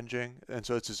Shi Jianjing, and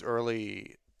so it's his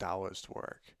early Taoist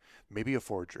work, maybe a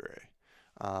forgery.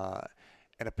 Uh,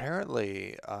 and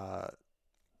apparently,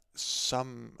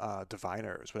 some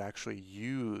diviners would actually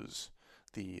use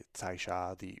the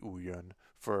Taisha, the Wu Yun,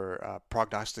 for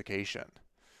prognostication.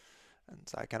 And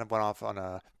so I kind of went off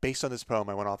based on this poem,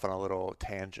 I went off on a little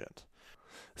tangent.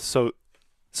 So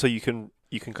you can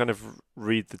kind of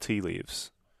read the tea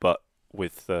leaves, but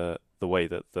with the way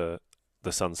that the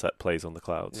sunset plays on the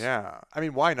clouds. Yeah. I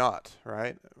mean, why not,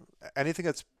 right? Anything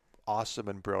that's awesome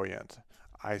and brilliant,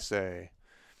 I say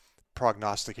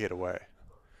prognosticate away.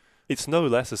 It's no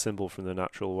less a symbol from the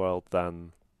natural world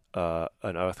than an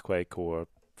earthquake or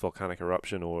volcanic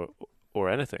eruption or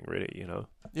anything really.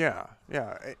 Yeah,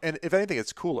 yeah. And if anything,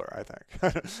 it's cooler, I think.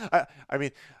 I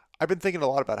mean, I've been thinking a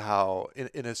lot about how,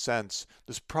 in a sense,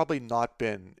 there's probably not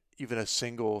been even a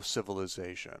single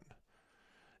civilization.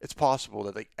 It's possible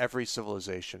that like every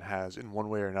civilization has, in one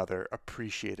way or another,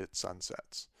 appreciated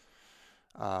sunsets.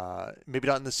 Maybe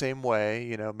not in the same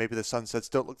way, maybe the sunsets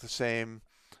don't look the same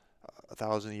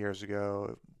 1,000 years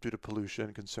ago due to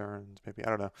pollution concerns. Maybe I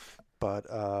don't know, but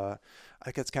I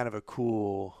think it's kind of a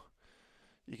cool.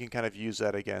 You can kind of use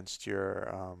that against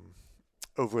your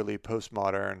overly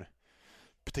postmodern,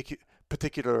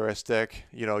 particularistic.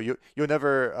 You'll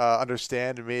never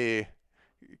understand me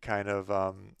kind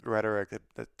of rhetoric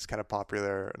that's kind of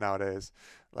popular nowadays.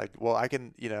 Like, well, I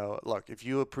can, look, if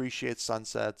you appreciate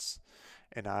sunsets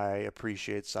and I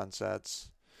appreciate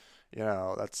sunsets,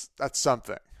 that's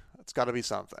something. It's got to be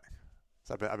something.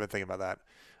 So I've been thinking about that,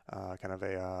 kind of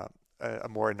a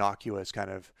more innocuous kind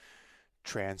of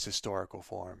trans-historical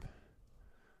form.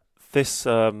 This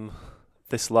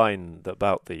line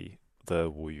about the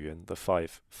Wu Yuan, the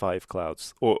five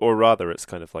clouds, or rather, it's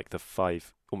kind of like the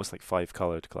five, almost like five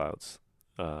colored clouds,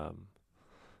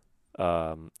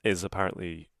 is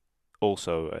apparently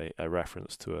also a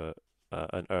reference to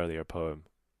an earlier poem,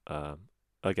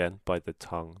 again by the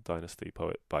Tang Dynasty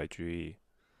poet Bai Juyi.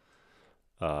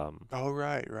 Oh,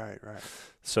 right.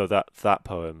 So that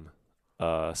poem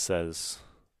says,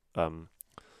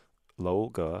 楼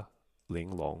阁玲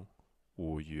珑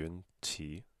五云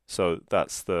齐. So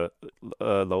that's the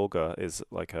Loga is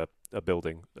like a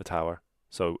building, a tower.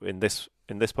 So in this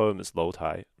poem it's Lo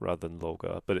Tai rather than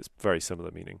Loga, but it's very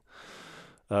similar meaning.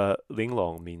 Ling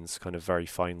Long means kind of very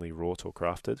finely wrought or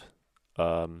crafted.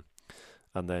 And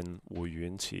then Wu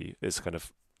Yun Qi is kind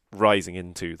of rising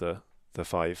into the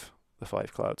five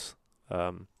clouds.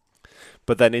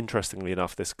 But then interestingly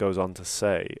enough, this goes on to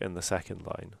say in the second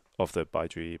line of the Bai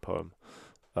Juyi poem,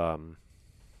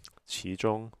 其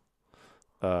中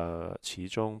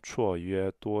绰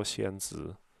约多仙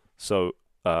子. So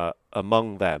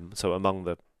among them, so among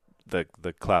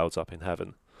the clouds up in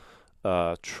heaven,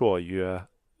 Chuo Yue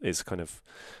is kind of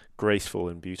graceful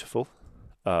and beautiful.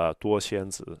 多仙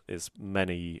子 is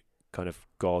many kind of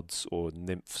gods or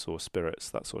nymphs or spirits,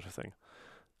 that sort of thing.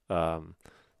 Um,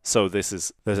 so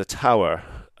there's a tower,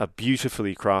 a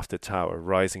beautifully crafted tower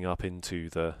rising up into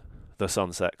the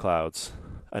sunset clouds,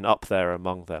 and up there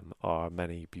among them are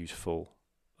many beautiful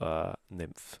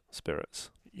nymph spirits.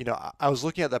 I was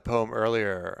looking at that poem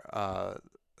earlier,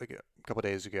 like a couple of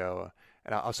days ago,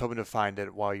 and I was hoping to find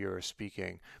it while you were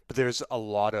speaking. But there's at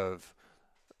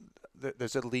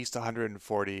least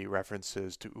 140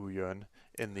 references to Uyun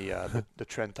in the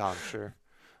Tren Tang Shi.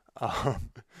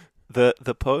 Um,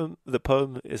 The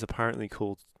poem is apparently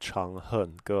called Chang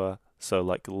Hun Ge, so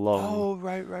like long. oh,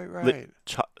 right.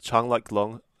 Chang like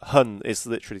long. Hun is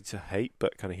literally to hate,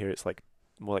 but kind of here it's like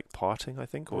more like parting, I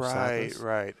think, or Right, sadness.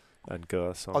 right. And Ge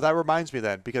Oh, song. that reminds me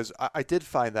then, because I did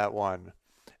find that one,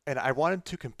 and I wanted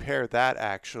to compare that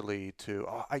actually to,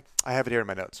 I have it here in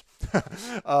my notes.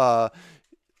 uh,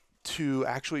 to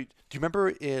actually, do you remember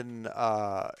in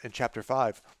chapter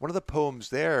 5, one of the poems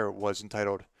there was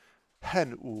entitled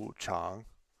Hen Wu Chang,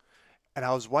 and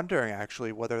I was wondering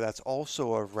actually whether that's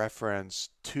also a reference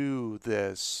to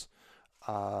this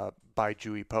Bai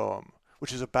Jui poem,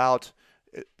 which is about.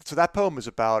 So that poem is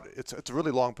about. It's a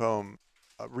really long poem,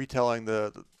 retelling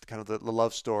the kind of the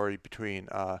love story between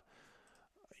Tang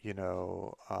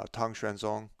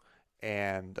Xuanzong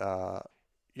and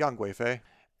Yang Guifei.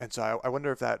 And so I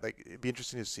wonder if that, like, it'd be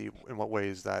interesting to see in what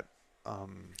ways that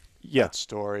Yeah. that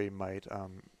story might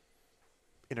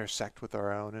intersect with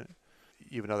our own.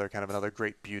 Even another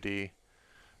great beauty,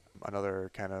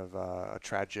 another kind of a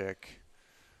tragic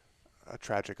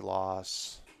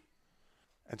loss.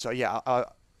 And so yeah,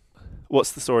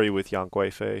 What's the story with Yang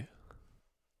Guifei?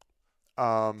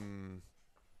 um,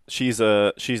 She's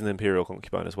an imperial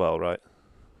concubine as well, right?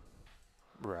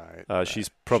 right, She's right. She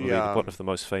probably one of the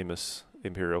most famous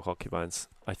imperial concubines.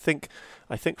 I think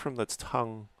from the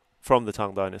Tang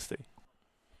Dynasty.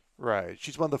 right.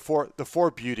 She's one of the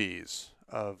four beauties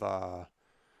of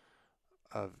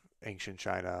ancient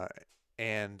China,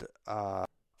 and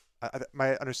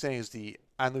my understanding is the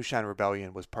An Lushan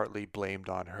rebellion was partly blamed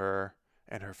on her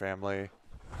and her family.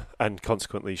 And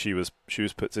consequently she was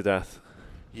put to death.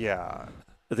 Yeah,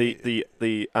 The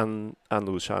An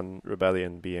Lushan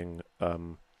rebellion being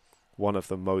one of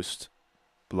the most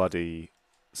bloody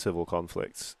civil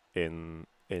conflicts in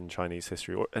Chinese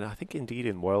history, and I think indeed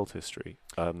in world history.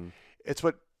 it's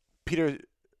what Peter.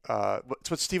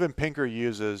 It's what Steven Pinker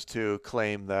uses to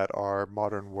claim that our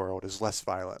modern world is less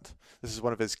violent. This is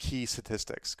one of his key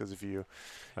statistics because if you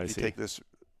I if you see. take this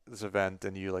event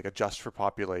and you like adjust for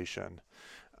population,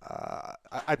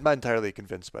 I'm not entirely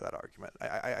convinced by that argument.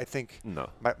 I think No,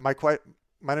 my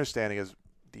understanding is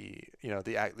the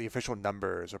official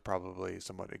numbers are probably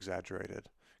somewhat exaggerated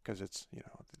because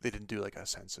they didn't do like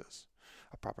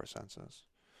a proper census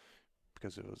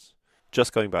because it was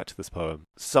just going back to this poem,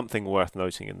 something worth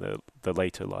noting in the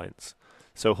later lines.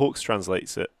 So Hawkes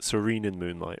translates it serene in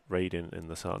moonlight, radiant in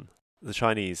the sun. The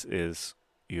Chinese is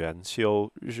圆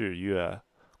修日月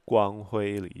光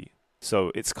辉里.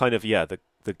 So it's kind of, yeah,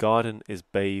 the garden is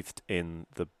bathed in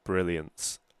the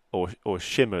brilliance or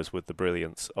shimmers with the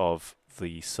brilliance of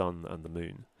the sun and the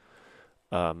moon.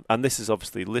 And this is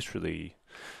obviously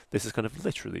this is kind of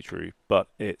literally true, but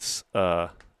it's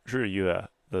日月,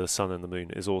 the sun and the moon,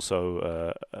 is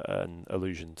also an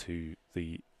allusion to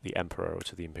the emperor or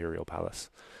to the imperial palace.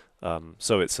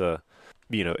 So it's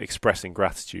expressing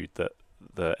gratitude that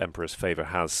the emperor's favor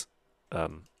has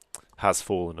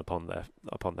fallen upon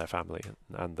their family,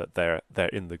 and that they're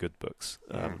in the good books.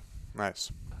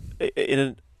 nice.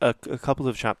 In a couple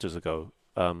of chapters ago,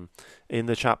 in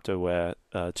the chapter where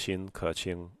Qin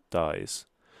Keqing dies,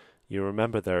 you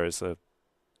remember there is a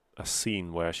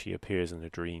scene where she appears in a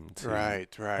dream to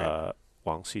Right.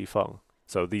 Wang Xifeng.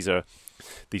 So these are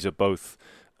both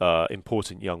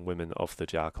important young women of the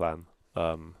Jia clan,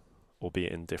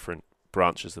 albeit in different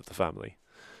branches of the family.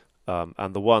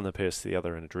 And the one appears to the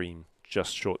other in a dream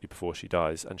just shortly before she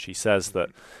dies, and she says that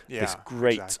Yeah, this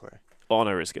great exactly.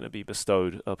 honor is going to be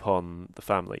bestowed upon the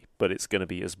family, but it's going to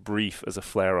be as brief as a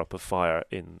flare up of fire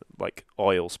in like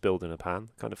oil spilled in a pan,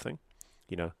 kind of thing.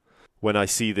 You know, when I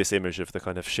see this image of the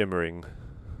kind of shimmering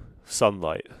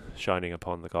sunlight shining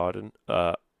upon the garden,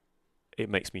 it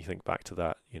makes me think back to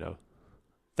that.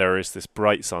 There is this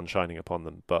bright sun shining upon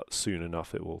them, but soon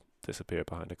enough it will disappear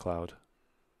behind a cloud.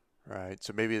 Right.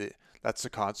 So maybe that's the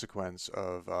consequence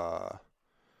of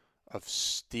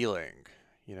stealing.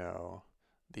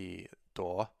 The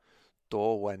夺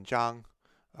文章,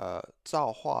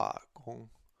 造化功.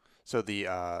 So the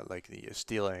like the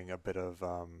stealing a bit of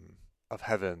of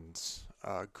heaven's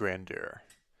grandeur.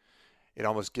 It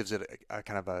almost gives it a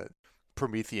kind of a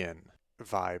Promethean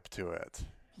vibe to it.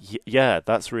 Yeah,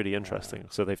 that's really Uh, interesting.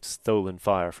 So they've stolen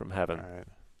fire from heaven, right.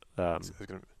 um, It's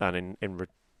gonna, and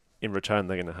in return,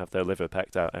 they're going to have their liver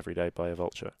pecked out every day by a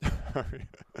vulture.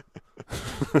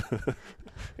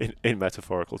 In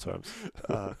metaphorical terms.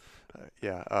 uh,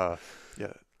 yeah.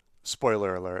 Yeah.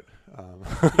 Spoiler alert.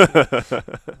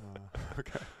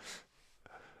 Okay.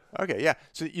 Okay. Yeah.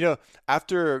 So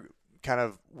after kind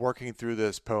of working through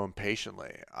this poem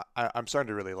patiently, I'm starting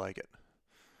to really like it.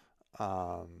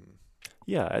 Um,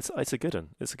 Yeah, it's a good one.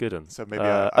 It's a good one. so maybe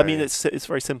I mean, it's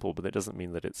very simple, but it doesn't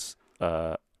mean that it's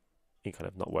kind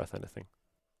of not worth anything.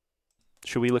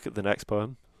 Should we look at the next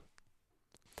poem?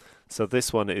 So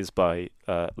this one is by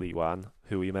Li Wan,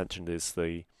 who we mentioned is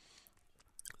the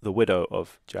widow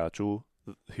of Jia Zhu,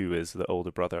 who is the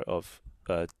older brother of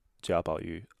Jia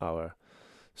Baoyu, our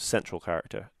central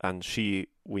character, and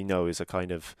we know is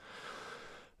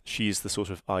she's the sort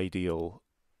of ideal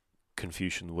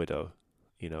Confucian widow.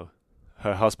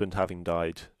 Her husband having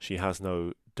died, she has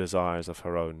no desires of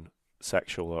her own,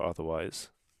 sexual or otherwise,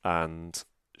 and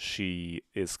she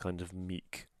is kind of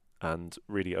meek and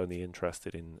really only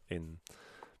interested in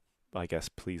I guess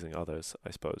pleasing others,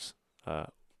 I suppose.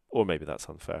 Or maybe that's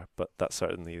unfair, but that's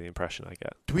certainly the impression I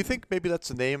get. do we think maybe that's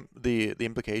the name, the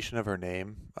implication of her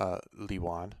name, Li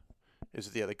Wan?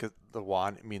 Is it like the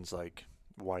wan means like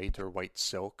white or white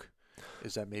silk?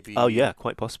 Is that maybe? Oh yeah,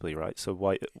 quite possibly, right? So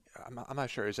white, I'm not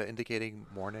sure. Is that indicating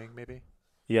mourning, maybe,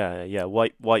 yeah,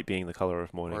 white being the color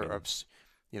of mourning. or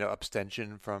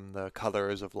abstention from the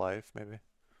colors of life, maybe?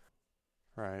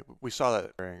 Right. We saw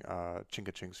that during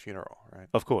Chinga Ching's funeral, right?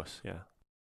 Of course, yeah.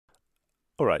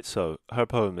 All right, so her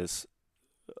poem is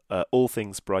all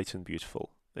things bright and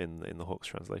beautiful in the Hawkes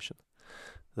translation.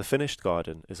 The finished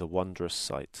garden is a wondrous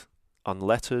sight.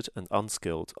 Unlettered and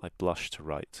unskilled, I blush to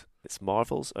write. Its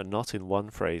marvels are not in one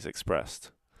phrase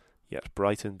expressed, yet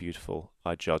bright and beautiful,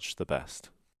 I judge the best.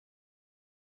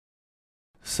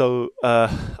 So,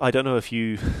 I don't know if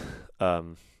you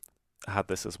had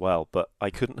this as well, but I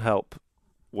couldn't help,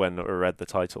 when I read the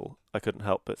title, I couldn't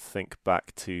help but think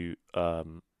back to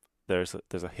there's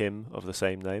a hymn of the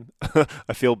same name.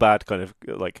 I feel bad kind of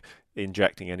like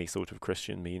injecting any sort of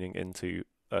Christian meaning into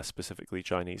a specifically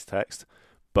Chinese text,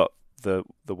 but the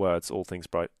words "all things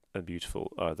bright and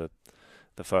beautiful" are the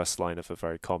first line of a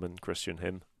very common Christian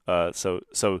hymn. So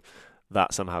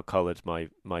that somehow coloured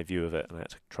my view of it, and I had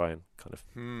to try and kind of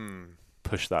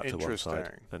push that to one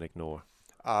side and ignore.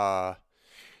 Yeah,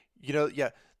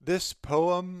 this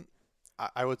poem,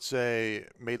 I would say,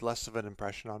 made less of an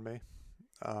impression on me.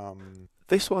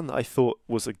 This one I thought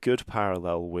was a good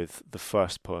parallel with the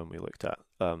first poem we looked at,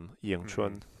 Ying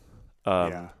Chun.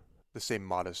 Yeah, the same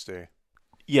modesty.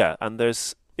 Yeah, and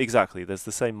there's the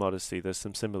same modesty. There's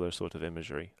some similar sort of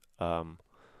imagery.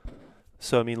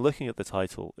 So I mean, looking at the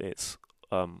title, it's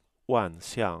Wan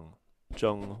Xiang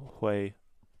Zheng Hui,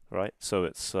 right? So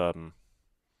it's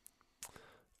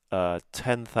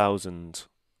 10,000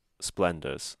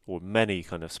 splendors, or many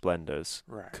kind of splendors,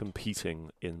 Right.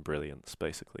 competing in brilliance,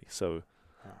 basically. So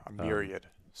A myriad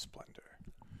splendor.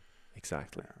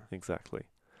 exactly.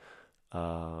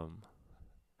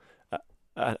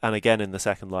 And again, in the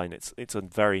second line, it's a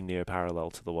very near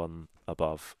parallel to the one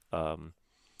above.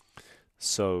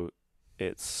 So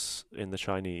it's in the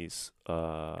Chinese,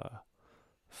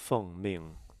 奉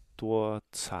命多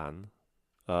产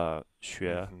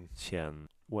学浅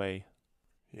微.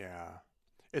 Yeah.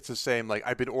 It's the same, like,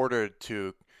 I've been ordered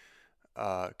to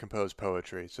compose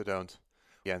poetry, so don't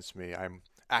against me. I'm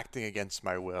acting against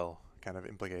my will, kind of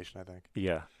implication, I think.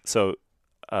 Yeah. So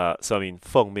I mean,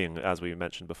 奉命, as we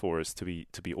mentioned before, is to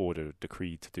be ordered,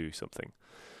 decreed to do something.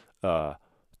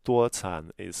 多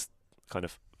产 is kind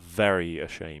of very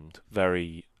ashamed,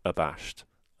 very abashed.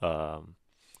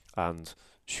 And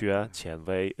学浅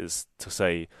微 is to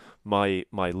say my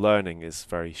learning is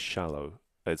very shallow.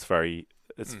 It's I'm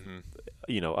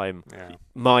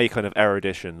my kind of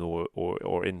erudition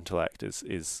or intellect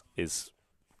is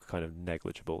kind of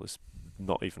negligible, is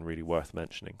not even really worth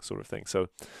mentioning, sort of thing. So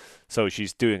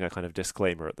she's doing a kind of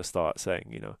disclaimer at the start,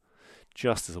 saying,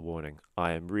 just as a warning,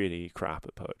 I am really crap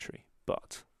at poetry,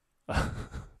 but.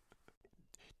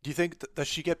 Do you think does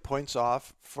she get points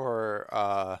off for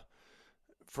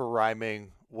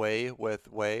rhyming way with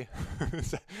way?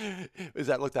 Is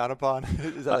that looked down upon?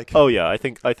 Is that like? Oh yeah, I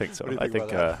think so. What do you I think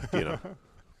think about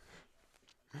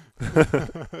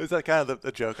Is that kind of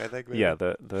the joke? I think. Maybe? Yeah,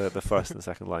 the first and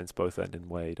second lines both end in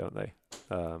way, don't they?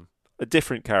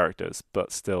 Different characters,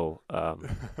 but still.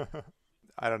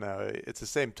 I don't know. It's the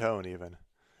same tone, even.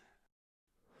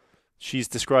 she's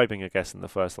describing, I guess, in the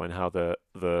first line how the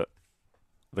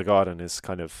garden is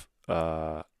kind of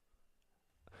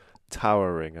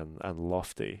towering and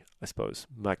lofty, I suppose,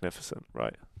 magnificent,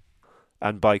 right?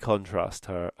 And by contrast,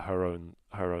 her own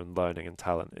learning and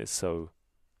talent is so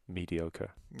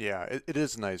mediocre. Yeah, it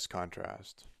is a nice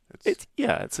contrast. It's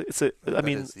a. I That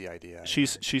mean, is the idea. I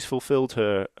she's think. she's fulfilled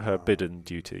her bidden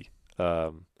duty.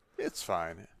 It's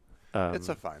fine. Um, It's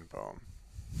a fine poem.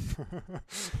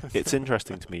 it's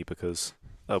interesting to me because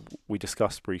we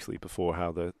discussed briefly before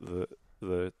how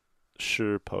the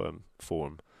shi poem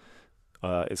form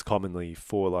is commonly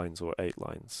 4 lines or 8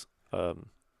 lines.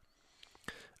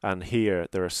 And here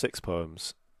there are 6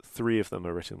 poems. 3 of them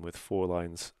are written with 4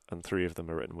 lines, and 3 of them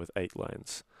are written with 8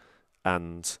 lines.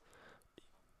 And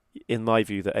in my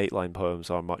view, the 8-line poems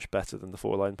are much better than the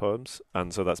 4-line poems,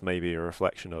 and so that's maybe a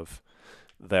reflection of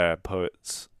their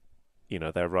poets,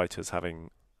 their writers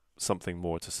having something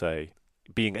more to say,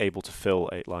 being able to fill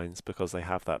 8 lines because they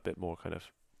have that bit more kind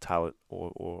of talent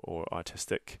or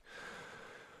artistic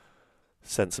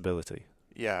sensibility.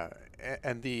 Yeah,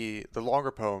 and the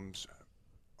longer poems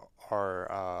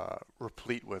are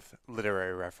replete with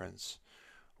literary reference,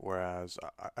 whereas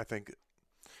I think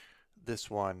this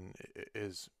one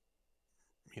is,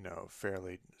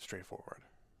 fairly straightforward.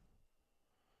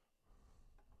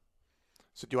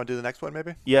 So do you want to do the next one,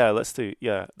 maybe? Yeah, let's do.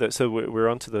 Yeah, so we're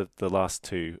on to the last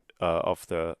 2 of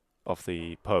the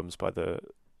poems by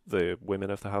the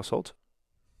women of the household,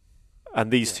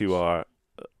 and these 2 Yes. are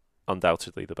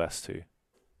undoubtedly the best 2.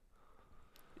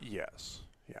 Yes.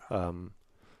 Yeah.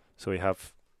 So we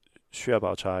have Xue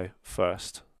Baochai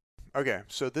first. Okay,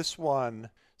 so this one,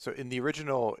 so in the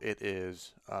original, it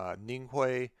is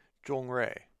Ninghui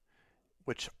Zhongrui,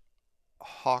 which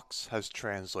Hawks has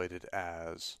translated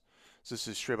as, so this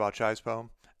is Xue Baochai's poem,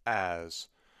 as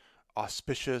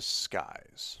auspicious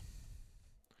skies.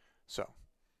 So,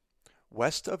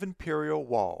 west of imperial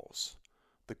walls,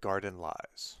 the garden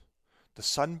lies. The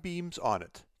sun beams on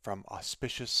it from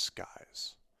auspicious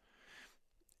skies.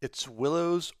 Its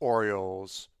willows,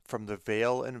 orioles from the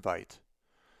vale invite.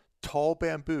 Tall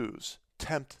bamboos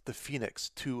tempt the phoenix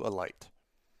to alight.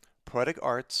 Poetic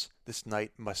arts this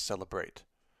night must celebrate.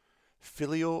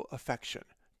 Filial affection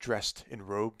dressed in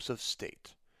robes of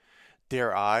state.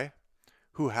 Dare I,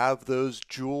 who have those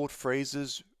jeweled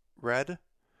phrases read,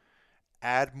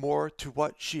 add more to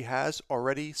what she has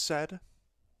already said?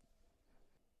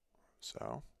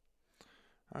 So,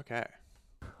 okay.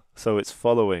 So it's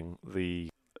following the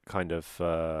kind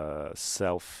of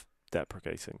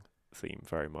self-deprecating theme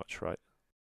very much, right?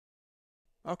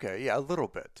 Okay, yeah, a little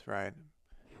bit, right?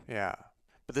 Yeah.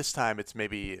 But this time it's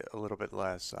maybe a little bit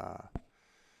less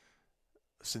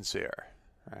sincere,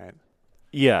 right?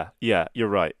 Yeah, you're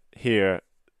right. Here,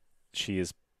 she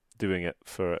is doing it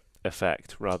for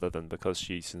effect rather than because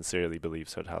she sincerely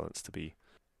believes her talents to be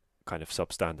kind of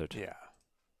substandard. Yeah.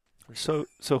 So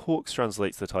Hawkes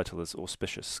translates the title as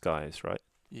Auspicious Skies, right?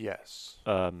 Yes.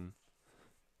 And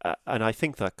I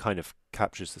think that kind of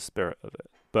captures the spirit of it.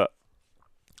 But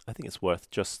I think it's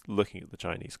worth just looking at the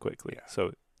Chinese quickly. Yeah.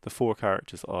 So the 4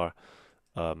 characters are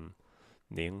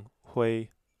Ning, Hui,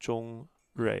 Zhong,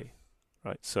 Rui,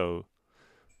 right? So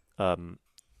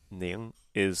Ning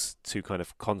is to kind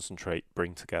of concentrate,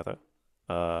 bring together.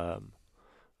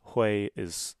 Hui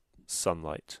is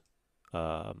sunlight.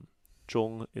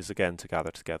 Zhong is again to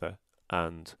gather together,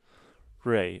 and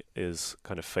Rui is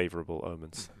kind of favorable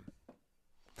omens.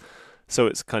 Mm-hmm. So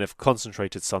it's kind of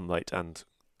concentrated sunlight and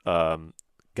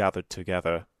gathered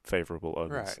together favorable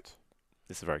omens. Right.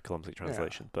 It's a very clumsy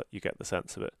translation, but you get the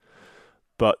sense of it.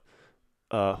 But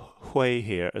Hui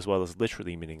here, as well as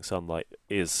literally meaning sunlight,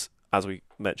 is, as we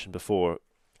mentioned before,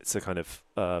 it's a kind of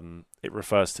it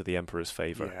refers to the emperor's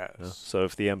favor. Yes. You know? So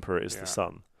if the emperor is Yeah. the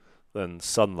sun, then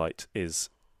sunlight is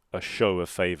a show of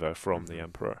favor from the Mhm.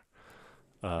 emperor.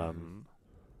 Mhm.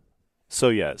 So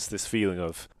yeah, it's this feeling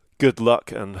of good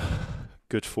luck and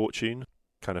good fortune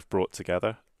kind of brought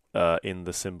together in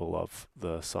the symbol of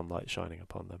the sunlight shining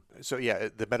upon them. So yeah,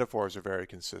 the metaphors are very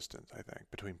consistent, I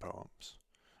think, between poems,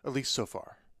 at least so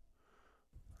far.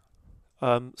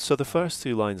 So the first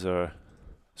 2 lines are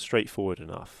straightforward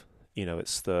enough.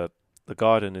 It's the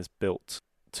garden is built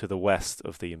to the west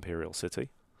of the imperial city.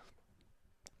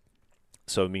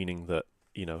 So meaning that,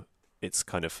 it's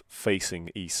kind of facing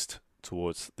east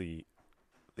towards the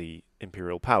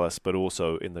imperial palace, but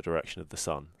also in the direction of the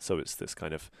sun. So it's this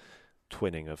kind of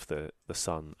twinning of the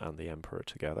sun and the emperor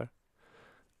together.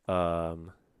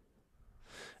 And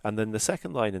then the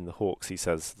second line in the Hawks, he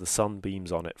says, the sun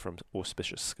beams on it from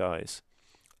auspicious skies.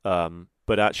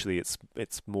 But actually it's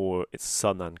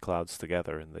sun and clouds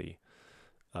together in the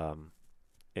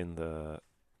in the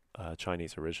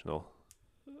Chinese original.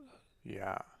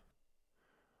 Yeah.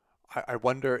 I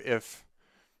wonder if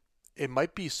it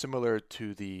might be similar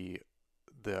to the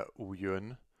Wu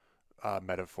Yun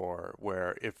metaphor,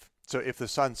 where if the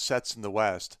sun sets in the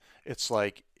west, it's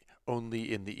like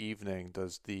only in the evening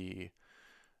does the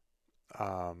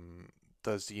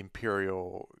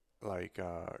imperial like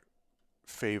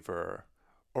favor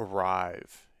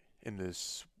arrive in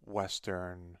this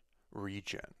western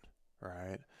region,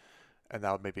 right? And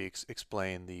that would maybe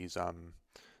explain these.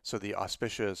 So the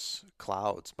auspicious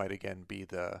clouds might again be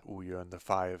the Wu Yun, the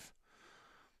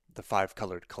five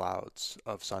colored clouds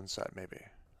of sunset, maybe.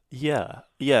 Yeah,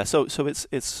 yeah. So it's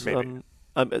Maybe.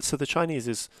 so the Chinese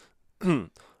is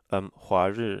华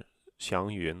日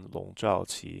祥云笼罩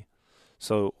期.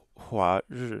 So 华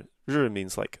日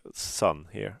means like sun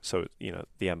here. So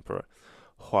the emperor.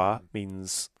 华 Mm,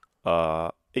 means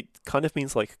it kind of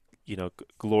means like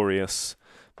glorious,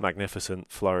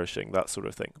 magnificent, flourishing, that sort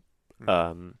of thing. mm,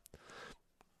 Um,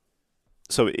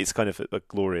 so it's kind of a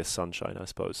glorious sunshine, I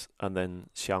suppose. And then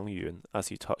Xiangyun,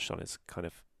 as you touched on, is kind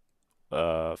of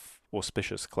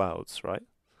auspicious clouds, right?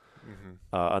 hmm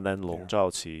And then Yeah. 笼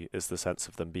罩期 is the sense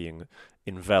of them being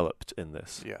enveloped in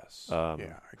this. Yes. Um,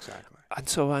 Yeah. Exactly. and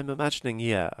so I'm imagining,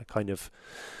 a kind of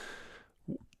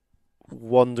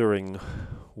wandering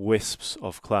wisps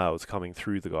of clouds coming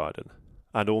through the garden,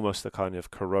 and almost a kind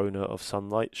of corona of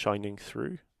sunlight shining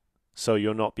through. So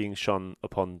you're not being shone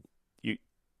upon.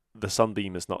 The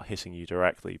sunbeam is not hitting you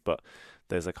directly, but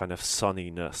there's a kind of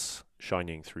sunniness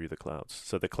shining through the clouds.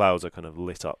 So the clouds are kind of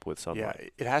lit up with Yeah.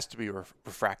 sunlight. It has to be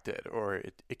refracted, or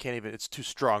it can't even. It's too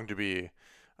strong to be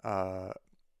uh,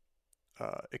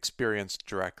 experienced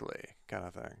directly, kind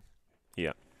of thing.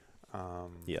 Yeah.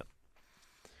 Um, Yeah,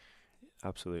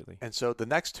 absolutely. and so the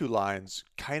next two lines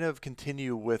kind of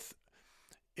continue with.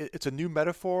 It's a new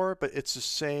metaphor, but it's the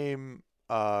same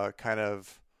kind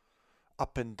of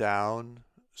up and down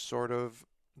sort of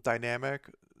dynamic.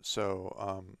 So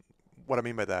what I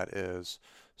mean by that is,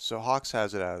 so Hawks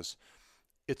has it as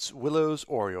it's willows,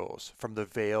 orioles from the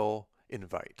vale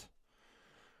invite.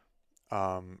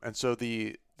 And so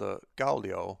the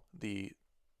gaoliu, the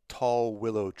tall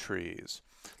willow trees,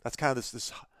 that's kind of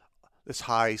this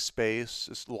high space,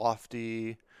 this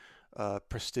lofty,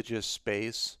 prestigious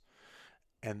space,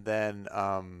 and then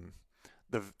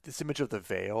this image of the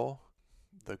vale,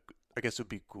 the I guess it would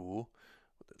be gu,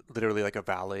 literally like a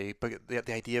valley, but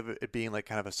the idea of it being like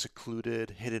kind of a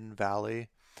secluded, hidden valley.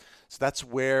 So that's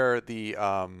where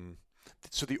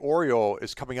so the oriole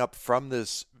is coming up from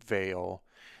this vale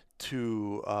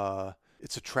to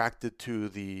it's attracted to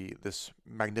this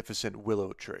magnificent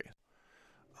willow tree.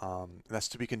 And that's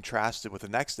to be contrasted with the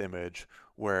next image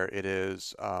where it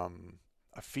is a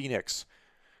phoenix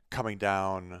coming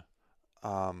down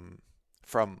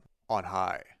from on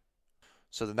high.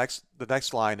 So the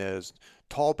next line is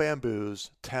tall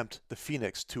bamboos tempt the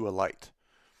phoenix to alight.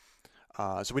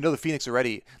 So we know the phoenix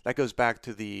already. That goes back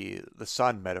to the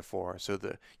sun metaphor. So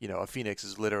a phoenix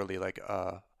is literally like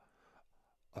a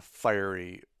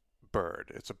fiery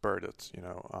bird. It's a bird that's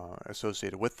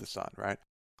associated with the sun, right?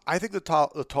 I think the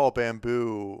tall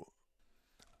bamboo.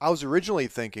 I was originally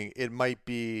thinking it might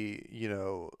be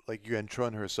like Yuan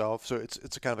Chun herself. So it's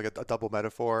a kind of like a double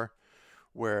metaphor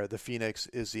where the phoenix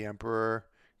is the emperor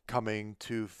coming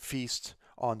to feast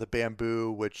on the bamboo,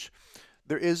 which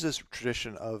there is this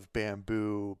tradition of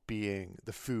bamboo being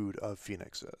the food of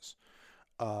phoenixes.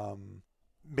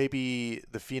 Maybe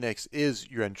the phoenix is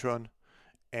Yuan Chun,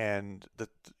 and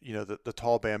the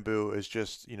tall bamboo is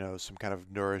just some kind of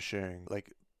nourishing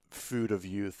like food of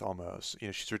youth almost.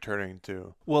 She's returning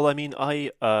to. Well, I mean,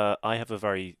 I have a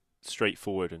very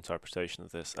straightforward interpretation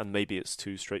of this, and maybe it's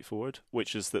too straightforward,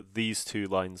 which is that these two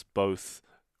lines both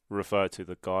refer to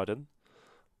the garden,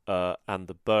 and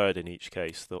the bird in each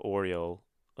case, the oriole,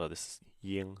 this is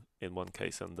ying in one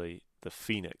case, and the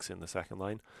phoenix in the second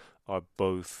line, are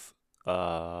both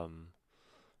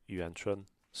yuan chun.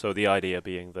 So the idea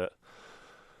being that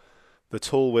the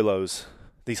tall willows,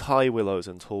 these high willows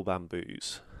and tall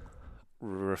bamboos,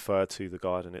 refer to the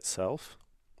garden itself,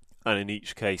 and in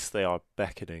each case they are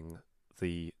beckoning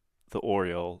the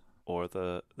oriole or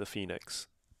the phoenix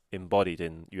embodied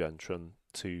in Yuan Chun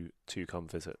to come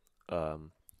visit.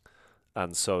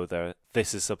 And so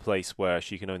this is a place where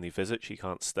she can only visit; she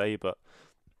can't stay. But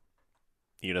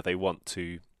they want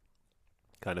to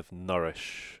kind of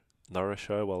nourish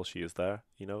her while she is there.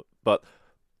 But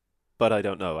I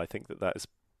don't know. I think that is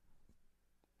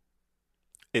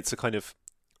it's a kind of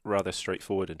rather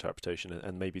straightforward interpretation,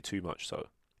 and maybe too much so.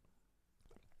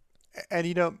 And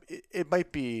it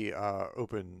might be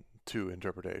open to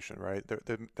interpretation, right?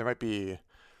 There might be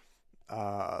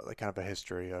like kind of a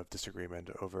history of disagreement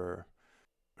over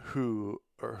who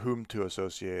or whom to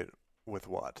associate with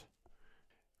what,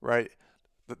 right?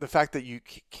 The fact that you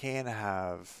can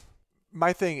have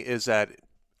my thing is that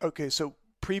okay, so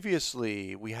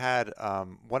previously we had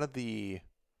one of the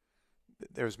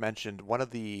there's mentioned one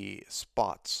of the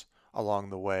spots along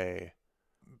the way.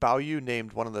 Bao Yu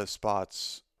named one of the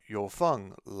spots Yo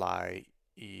Feng Lai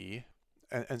Yi,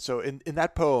 and so in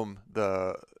that poem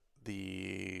the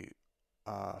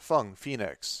Feng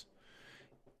Phoenix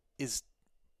is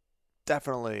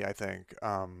definitely I think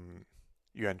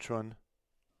Yuan Chun,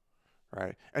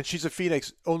 right? And she's a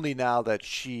phoenix only now that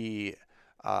she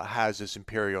has this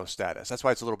imperial status. That's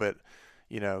why it's a little bit,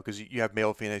 because you have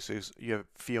male phoenixes, you have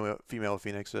female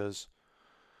phoenixes.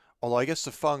 Although I guess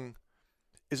the Feng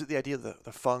is it the idea that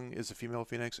the Feng is the female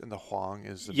phoenix and the Huang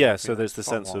is the Yeah, male so there's phoenix?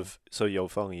 the Feng sense Huang. of so Yo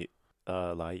Feng Yi,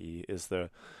 Lai Yi is the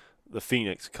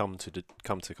phoenix come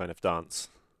to kind of dance.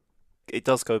 It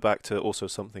does go back to also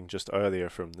something just earlier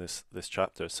from this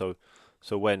chapter. So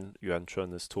when Yuan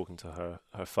Chun is talking to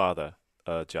her father,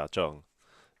 Jia Zheng,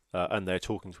 and they're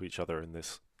talking to each other in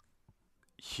this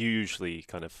hugely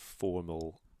kind of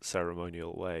formal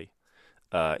ceremonial way.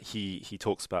 He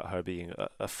talks about her being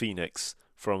a phoenix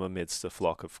from amidst a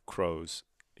flock of crows.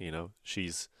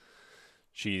 She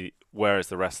whereas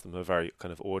the rest of them are very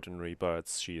kind of ordinary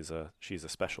birds. She's a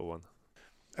special one.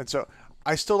 And so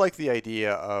I still like the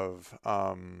idea of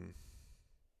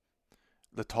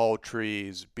the tall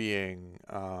trees being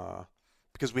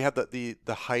because we have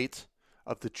the height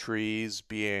of the trees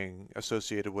being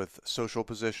associated with social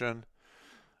position.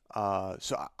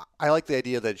 So I like the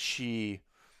idea that she,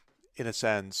 in a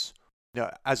sense,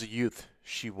 as a youth,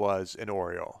 she was an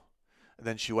Oriole. And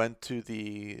then she went to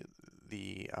the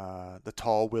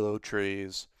tall willow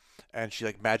trees, and she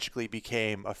like magically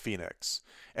became a phoenix.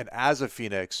 And as a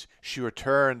phoenix, she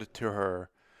returned to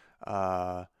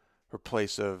uh, her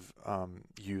place of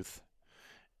youth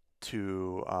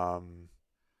to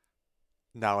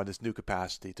now in this new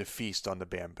capacity to feast on the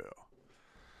bamboo.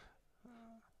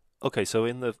 Okay, so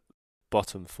in the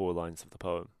bottom four lines of the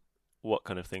poem, what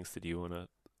kind of things did you want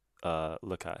to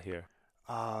look at here?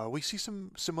 We see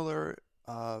some similar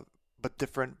but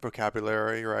different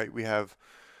vocabulary, right? We have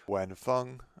Wen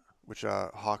Feng, which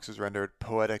Hawks has rendered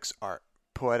poetic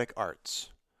arts,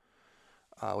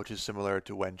 which is similar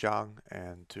to Wen Zhang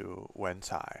and to Wen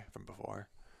Cai from before,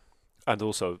 And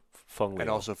also Feng and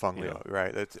Liu, also Feng you know. Liu,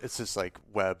 right? It's this like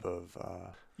web of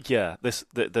Yeah,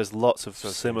 there's lots of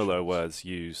similar associations. words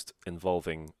used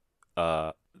involving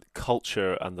uh,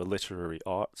 culture and the literary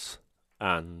arts,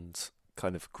 and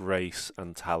kind of grace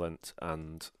and talent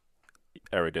and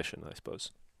erudition, I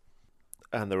suppose.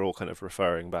 And they're all kind of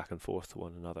referring back and forth to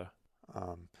one another.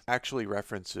 Actually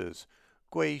references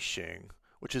Gui Xing,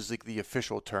 which is like the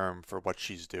official term for what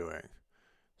she's doing.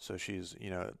 So she's,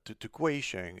 to Gui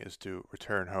Xing is to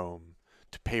return home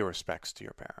to pay respects to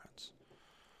your parents.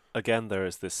 Again, there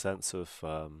is this sense of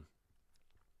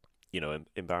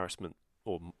embarrassment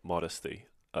or modesty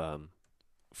from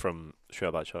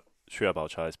Xue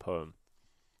Baochai's poem.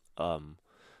 Um,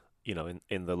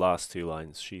 in the last two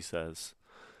lines, she says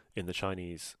in the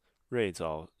Chinese, 瑞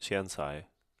早先才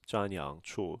瞻仰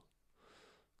处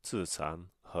自残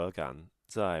何敢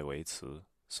再为辞.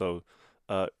 So,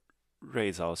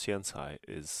 瑞早先才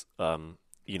is a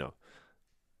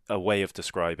way of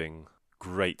describing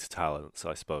great talents,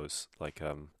 I suppose. Like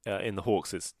in the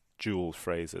Hawks, it's jeweled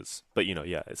phrases, but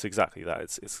yeah, it's exactly that.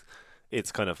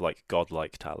 It's kind of like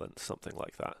godlike talent, something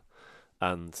like that.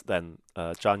 And then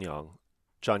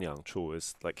Zhanyang Chu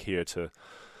is like here to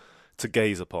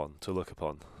gaze upon, to look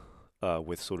upon,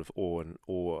 with sort of awe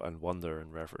and wonder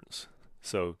and reverence.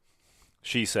 So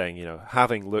she's saying,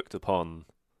 having looked upon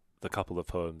the couple of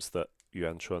poems that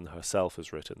Yuan Chun herself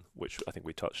has written, which I think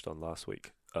we touched on last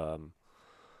week. Um,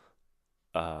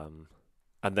 and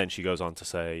then she goes on to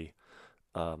say,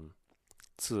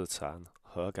 自惭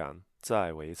何敢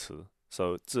再为此.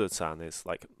 So 自惭 is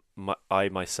like I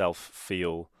myself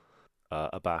feel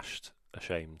abashed,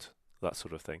 ashamed, that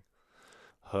sort of thing.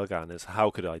 何敢 is how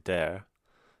could I dare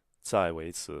再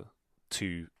为此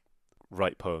to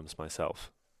write poems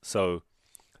myself. So,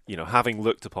 having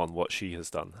looked upon what she has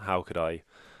done, how could I,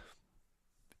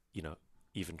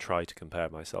 even try to compare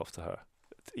myself to her,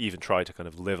 even try to kind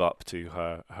of live up to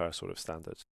her sort of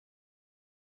standards.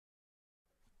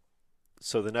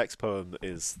 So the next poem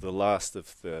is the last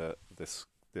of this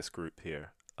group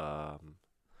here,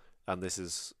 and this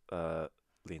is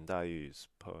Lin Dayu's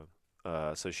poem.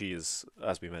 So she is,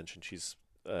 as we mentioned, she's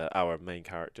our main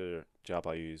character, Jia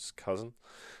Baoyu's cousin,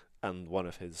 and one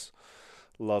of his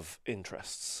love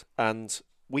interests. And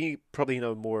we probably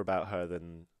know more about her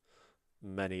than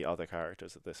many other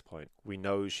characters at this point. We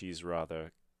know she's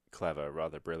rather clever,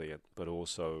 rather brilliant, but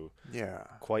also Yeah.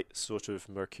 quite sort of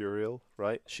mercurial,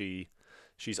 right?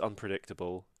 She's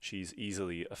unpredictable. She's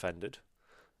easily offended,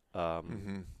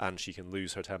 Hmm. and she can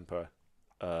lose her temper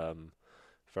um,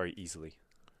 very easily.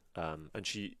 And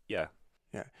yeah,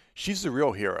 Yeah. She's the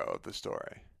real hero of the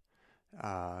story.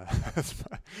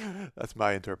 That's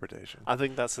my interpretation. I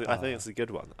think it's a good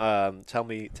one. Tell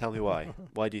me why.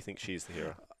 Why do you think she's the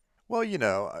hero? Well,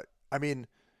 I mean,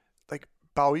 like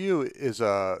Bao Yu is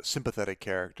a sympathetic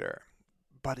character,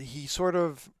 but he sort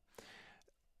of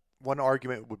one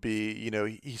argument would be,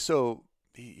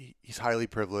 he's highly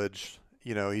privileged.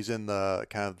 He's in the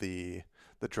kind of the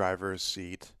driver's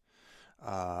seat,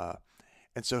 uh,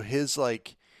 and so he's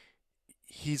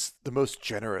the most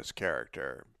generous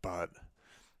character, but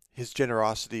his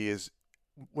generosity is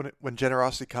when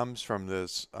generosity comes from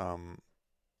this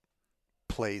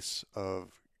place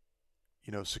of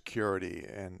security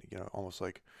and almost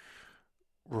like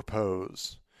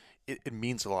repose, it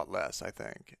means a lot less, I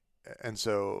think. And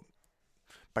so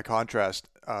by contrast,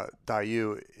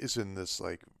 Dayu is in this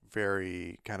like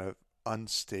very kind of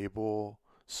unstable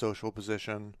social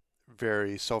position,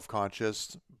 very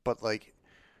self-conscious, but like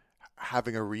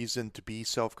having a reason to be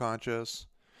self-conscious.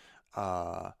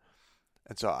 Uh,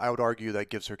 and so I would argue that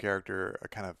gives her character a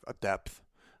kind of a depth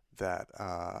that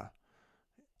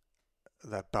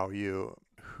that Bao Yu,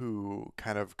 who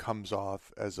kind of comes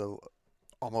off as a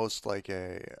almost like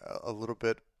a little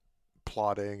bit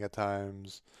plotting at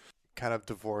times, kind of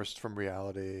divorced from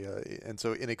reality, and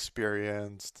so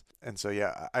inexperienced. And so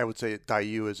yeah, I would say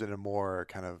Dayu is in a more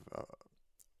kind of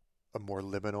a more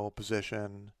liminal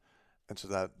position, and so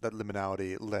that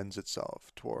liminality lends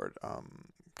itself toward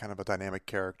kind of a dynamic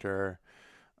character.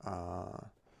 Uh,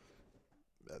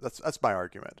 that's my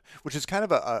argument, which is kind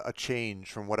of a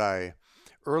change from what I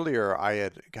earlier I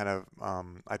had kind of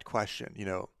I'd questioned.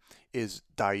 Is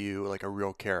Dayu like a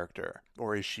real character,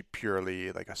 or is she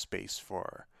purely like a space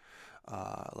for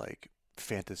like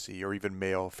fantasy or even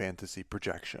male fantasy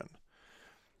projection?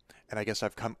 And I guess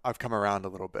I've come around a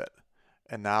little bit,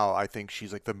 and now I think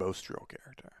she's like the most real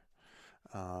character.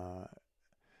 Uh,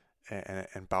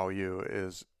 and Bao Yu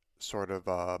is sort of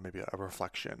maybe a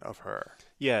reflection of her.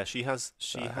 Yeah, So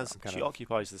I'm kind she of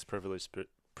occupies this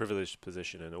privileged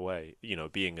position in a way,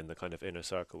 being in the kind of inner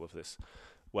circle of this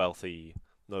wealthy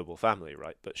noble family,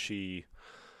 right? But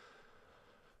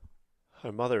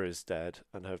her mother is dead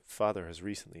and her father has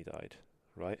recently died,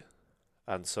 right?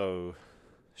 And so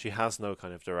she has no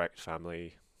kind of direct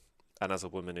family. And as a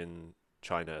woman in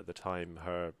China at the time,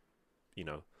 you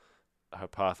know, her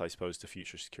path, I suppose, to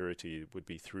future security would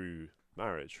be through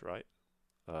marriage, right?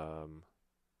 Um,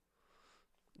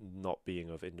 not being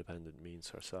of independent means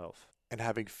herself. and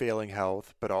having failing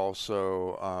health, but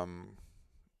also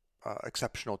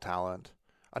exceptional talent.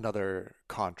 Another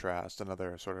contrast,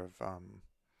 another sort of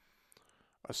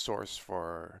a source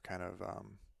for kind of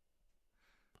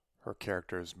her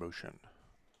character's motion.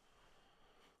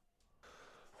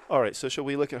 All right, so shall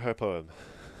we look at her poem?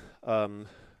 Um,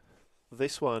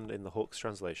 this one in the Hawk's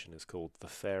translation is called The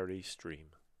Fairy Stream.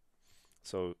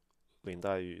 So, Lin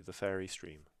Daiyu, The Fairy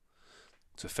Stream.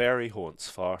 To fairy haunts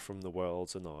far from the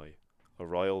world's annoy, a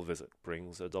royal visit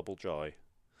brings a double joy.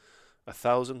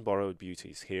 1,000 borrowed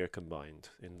beauties here combined,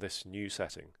 in this new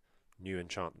setting, new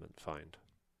enchantment find.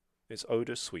 Its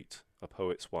odour sweet, a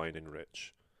poet's wine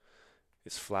enrich,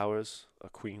 its flowers a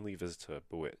queenly visitor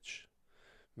bewitch.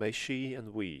 May she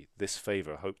and we this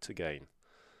favour hope to gain,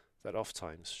 that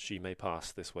ofttimes she may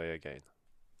pass this way again.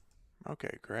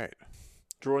 Okay, great.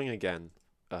 Drawing again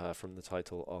from the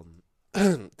title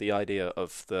on the idea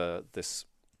of this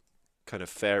kind of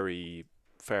fairy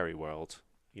world,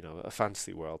 a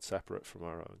fantasy world separate from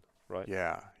our own, right?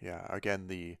 Yeah, yeah. Again,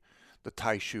 the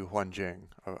Taishu Huanjing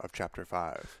of chapter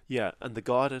 5. Yeah, and the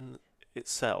garden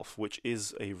itself, which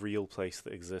is a real place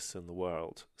that exists in the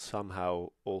world, somehow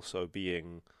also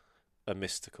being a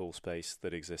mystical space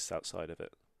that exists outside of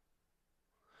it.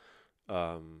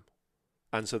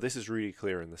 And so this is really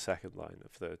clear in the second line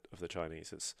of the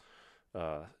Chinese. It's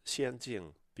仙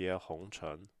境别红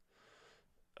尘.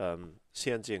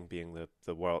 仙境 being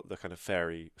the world, the kind of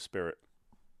fairy spirit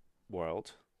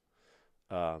world.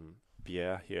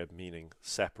 别 here meaning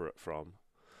separate from,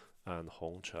 and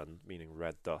红尘 meaning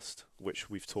red dust, which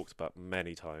we've talked about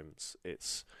many times.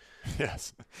 It's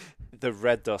Yes. the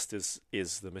red dust is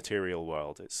the material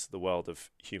world. It's the world of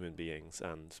human beings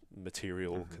and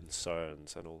material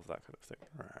concerns and all of that kind of thing.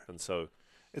 Right. And so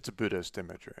It's a Buddhist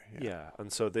imagery. yeah,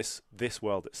 and so this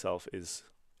world itself is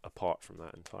apart from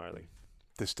that entirely.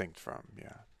 Distinct from,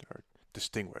 yeah, or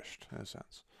distinguished in a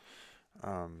sense.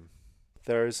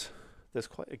 There's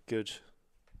quite a good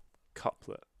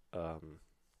couplet,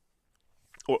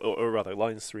 or rather,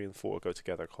 lines 3 and 4 go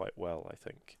together quite well, I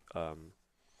think.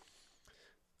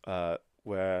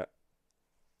 Where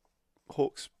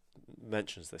Hawkes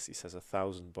mentions this, he says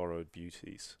 1,000 borrowed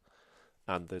beauties,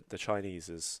 and the Chinese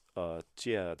is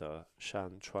借的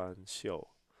山川秀,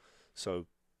 so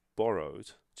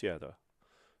borrowed 借的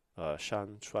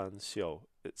山川秀.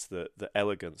 It's the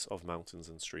elegance of mountains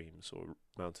and streams, or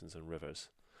mountains and rivers.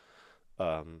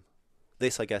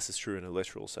 This, I guess, is true in a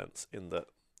literal sense, in that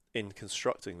in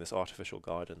constructing this artificial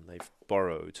garden, they've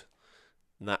borrowed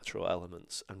natural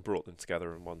elements and brought them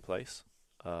together in one place.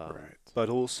 Right. But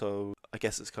also, I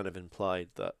guess it's kind of implied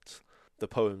that the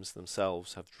poems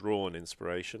themselves have drawn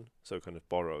inspiration, so kind of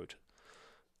borrowed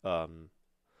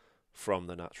from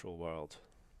the natural world.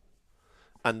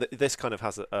 And this kind of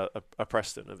has a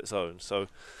precedent of its own. So,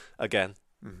 again,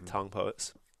 Tang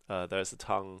poets. There's a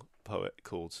Tang poet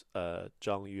called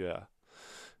Zhang Yue,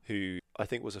 who I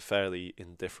think was a fairly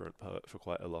indifferent poet for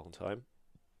quite a long time,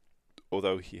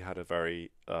 although he had a very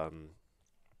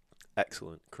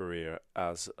excellent career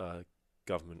as a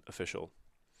government official.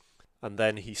 And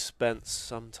then he spent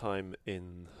some time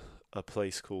in a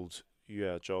place called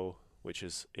Yuezhou, which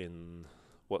is in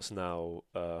what's now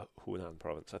Hunan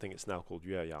province. I think it's now called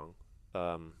Yueyang.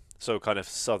 So kind of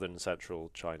southern central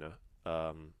China,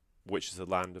 which is a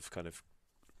land of kind of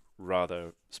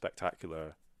rather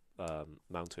spectacular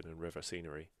mountain and river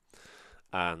scenery.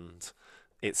 And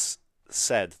it's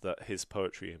said that his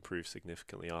poetry improved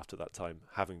significantly after that time,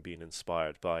 having been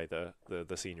inspired by the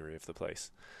scenery of the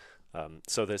place.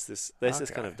 So there's this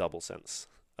kind of double sense.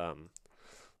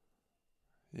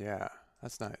 Yeah,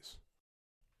 that's nice.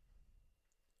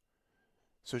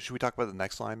 So should we talk about the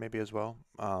next line maybe as well?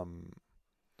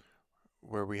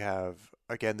 Where we have,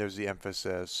 again, there's the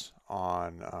emphasis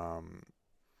on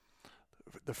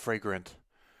the fragrant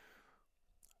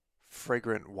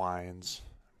wines,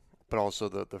 but also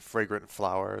the fragrant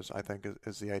flowers, I think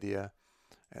is the idea.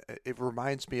 It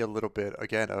reminds me a little bit,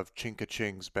 again, of Chinka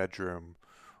Ching's bedroom,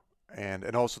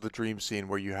 and also the dream scene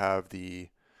where you have the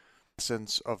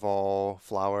essence of all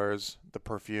flowers, the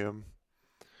perfume,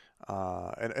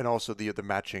 and also the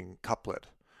matching couplet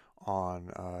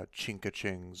on Chinka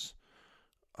Ching's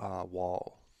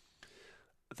wall.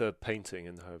 The painting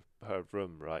in her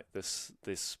room, right? This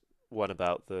one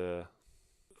about the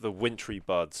wintry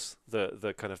buds,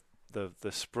 the kind of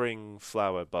the spring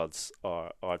flower buds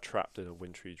are trapped in a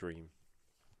wintry dream,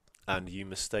 and you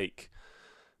mistake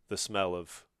the smell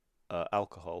of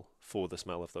alcohol for the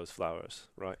smell of those flowers,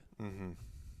 right? Mm-hmm.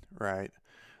 Right.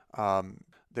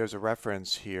 There's a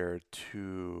reference here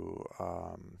to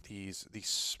these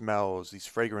smells, these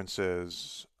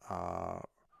fragrances,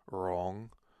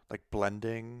 wrong, like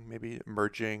blending, maybe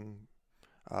merging,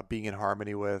 being in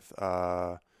harmony with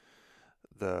the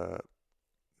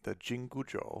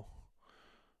Jinggujo.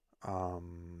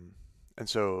 And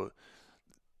so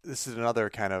this is another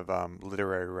kind of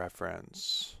literary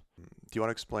reference. Do you want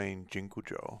to explain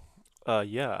Jinggujo?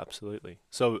 Yeah, absolutely.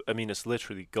 So, I mean, it's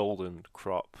literally golden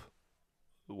crop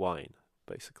wine,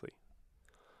 basically.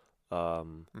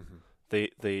 The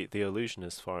allusion,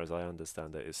 as far as I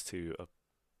understand it, is to a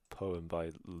poem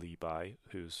by Li Bai,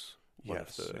 who's one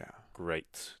of the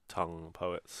great Tang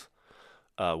poets,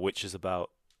 which is about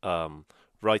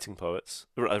writing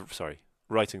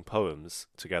poems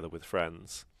together with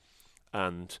friends,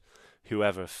 and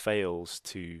whoever fails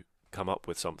to come up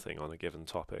with something on a given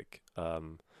topic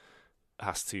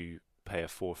has to pay a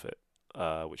forfeit,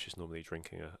 which is normally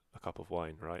drinking a cup of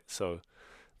wine, right? So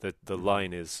the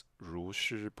line is 如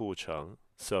诗不成.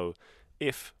 So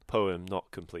if poem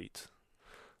not complete,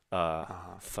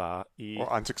 罚一 or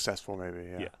unsuccessful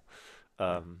maybe,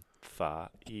 yeah. 罚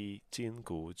一金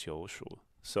谷酒属.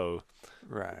 So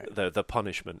right. The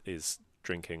punishment is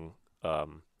drinking a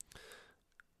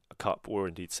cup, or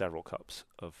indeed several cups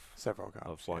of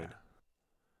wine.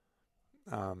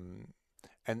 Yeah.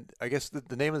 And I guess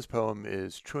the name of this poem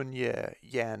is 春夜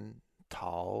宴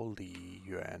桃李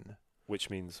园,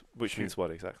 which means what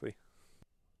exactly?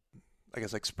 I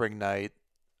guess like spring night,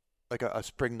 like a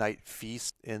spring night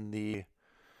feast in the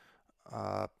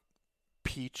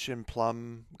peach and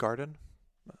plum garden.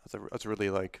 That's a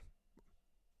really like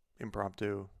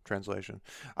impromptu translation.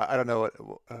 I don't know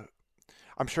what.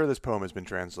 I'm sure this poem has been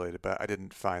translated, but I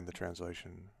didn't find the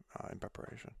translation in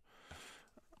preparation.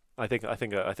 I think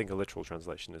a literal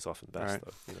translation is often best, right,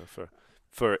 though, you know,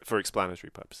 for explanatory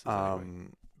purposes. Anyway.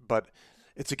 But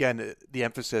it's again, the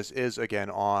emphasis is again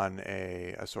on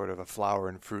a sort of a flower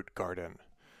and fruit garden,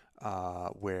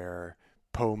 where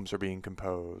poems are being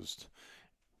composed,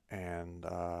 and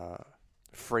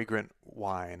fragrant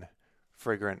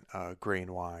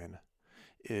grain wine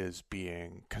is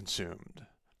being consumed,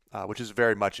 which is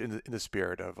very much in the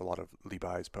spirit of a lot of Li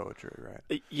Bai's poetry,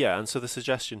 right? Yeah, and so the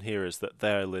suggestion here is that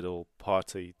their little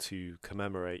party to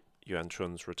commemorate Yuan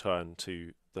Chun's return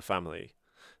to the family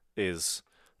is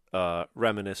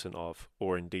reminiscent of,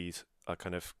 or indeed a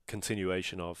kind of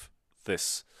continuation of,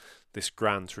 this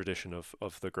grand tradition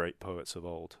of the great poets of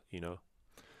old.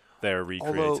 They're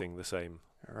recreating the same.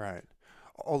 Right.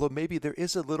 Although maybe there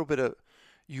is a little bit of,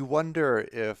 you wonder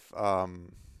if I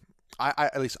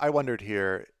at least I wondered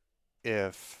here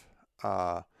if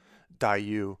Dai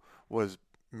Yu was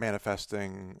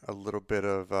manifesting a little bit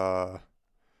of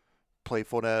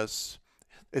playfulness.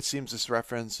 It seems this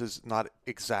reference is not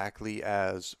exactly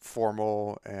as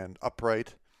formal and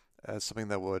upright as something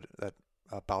that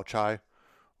Bao Chai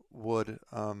would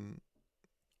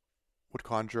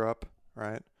conjure up,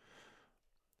 right?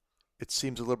 It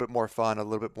seems a little bit more fun, a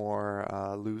little bit more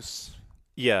loose.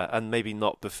 Yeah, and maybe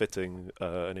not befitting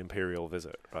an imperial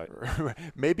visit, right?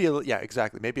 Maybe,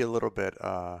 exactly. Maybe a little bit,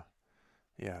 a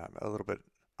little bit.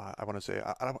 I want to say,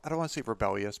 I don't want to say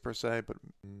rebellious per se, but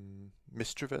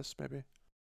mischievous, maybe.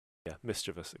 Yeah,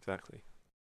 mischievous, exactly.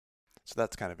 So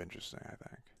that's kind of interesting, I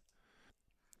think.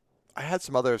 I had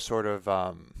some other sort of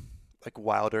like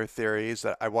wilder theories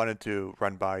that I wanted to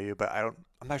run by you, but I'm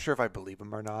not sure if I believe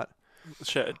them or not.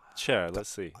 Share. Let's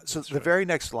see. So the very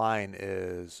next line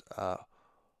is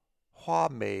Hua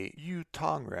Mei Yu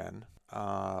Tang Ren,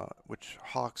 which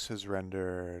Hawks has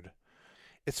rendered,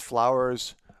 its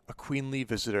flowers a queenly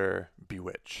visitor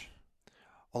bewitch.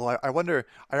 Although I wonder,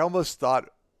 I almost thought,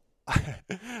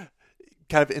 kind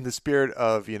of in the spirit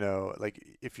of,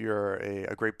 like if you're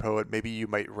a great poet, maybe you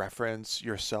might reference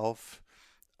yourself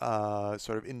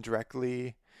sort of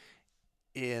indirectly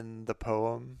in the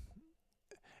poem.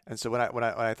 And so when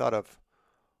I thought of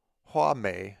Hua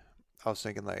Mei, I was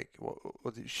thinking like, well,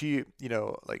 she,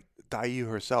 like Dai Yu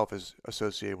herself is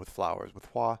associated with flowers, with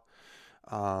Hua.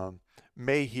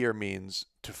 Mei here means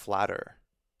to flatter,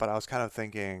 but I was kind of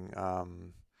thinking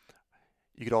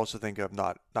you could also think of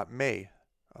not Mei,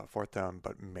 fourth tone,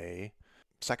 but Mei,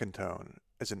 second tone,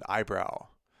 as an eyebrow.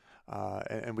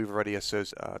 And we've already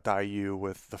associated Dai Yu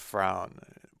with the frown,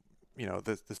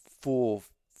 this full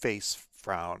face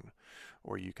frown,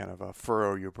 where you kind of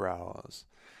furrow your brows,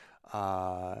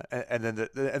 and then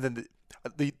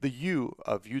the Yu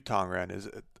of Yu Tongren is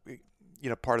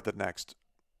part of the next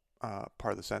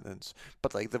part of the sentence,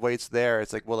 but like the way it's there,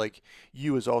 it's like, well, like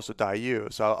Yu is also Dai Yu,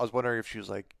 so I was wondering if she was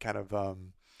like kind of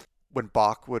when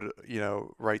Bach would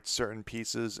write certain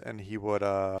pieces and he would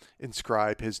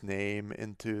inscribe his name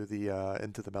into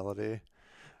the melody.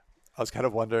 I was kind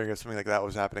of wondering if something like that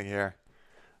was happening here.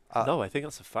 No, I think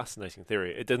that's a fascinating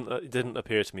theory. It didn't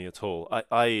appear to me at all.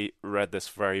 I read this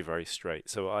very, very straight.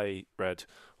 So I read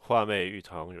Hua Mei Yu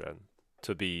Tang Ren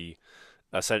to be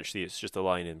essentially, it's just a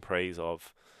line in praise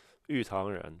of Yu Tang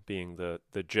Ren being the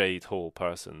jade-tall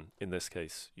person, in this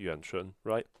case Yuan Chun,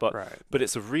 right? But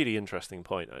it's a really interesting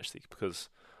point actually, because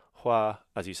Hua,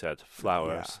 as you said,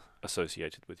 flowers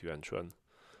associated with Yuan Chun.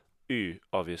 Yu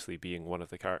obviously being one of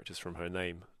the characters from her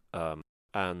name,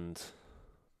 and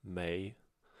Mei.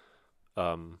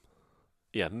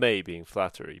 Mei being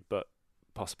flattery, but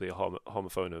possibly a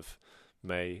homophone of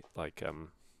Mei, like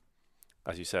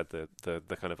as you said, the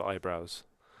kind of eyebrows.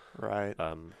 Right.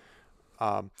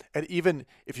 And even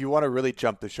if you want to really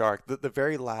jump the shark, the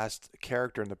very last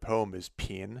character in the poem is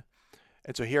Pin,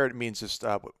 and so here it means just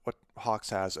what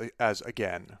Hawks has as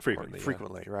again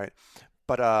frequently, right?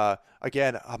 But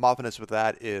again, homophonous with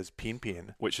that is Pin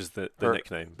Pin, which is the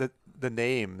nickname, the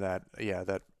name that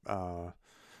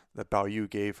Bao Yu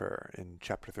gave her in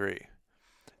chapter 3.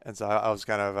 And so I was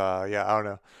kind of, I don't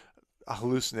know,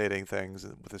 hallucinating things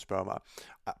with this poem.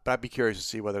 But I'd be curious to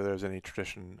see whether there's any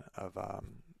tradition of...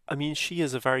 I mean, she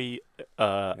is a very,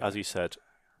 as you said,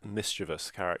 mischievous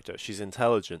character. She's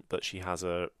intelligent, but she has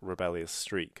a rebellious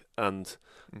streak. And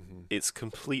it's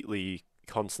completely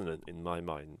consonant in my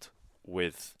mind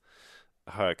with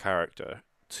her character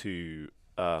to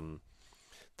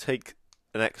take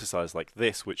an exercise like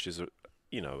this, which is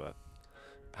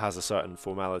has a certain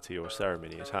formality or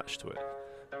ceremony attached to it,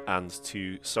 and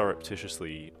to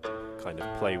surreptitiously kind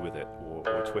of play with it or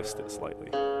twist it slightly.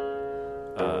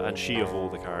 And she, of all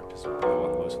the characters, would be the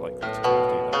one most likely to do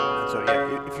that. So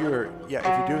if you're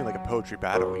doing like a poetry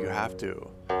battle, you have to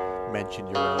mention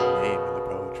your own name in the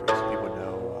poetry so people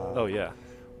know.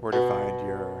 Where to find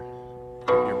your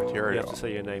material. You have to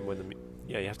say your name when the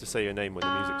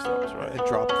music starts, right? And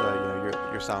drop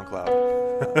your SoundCloud.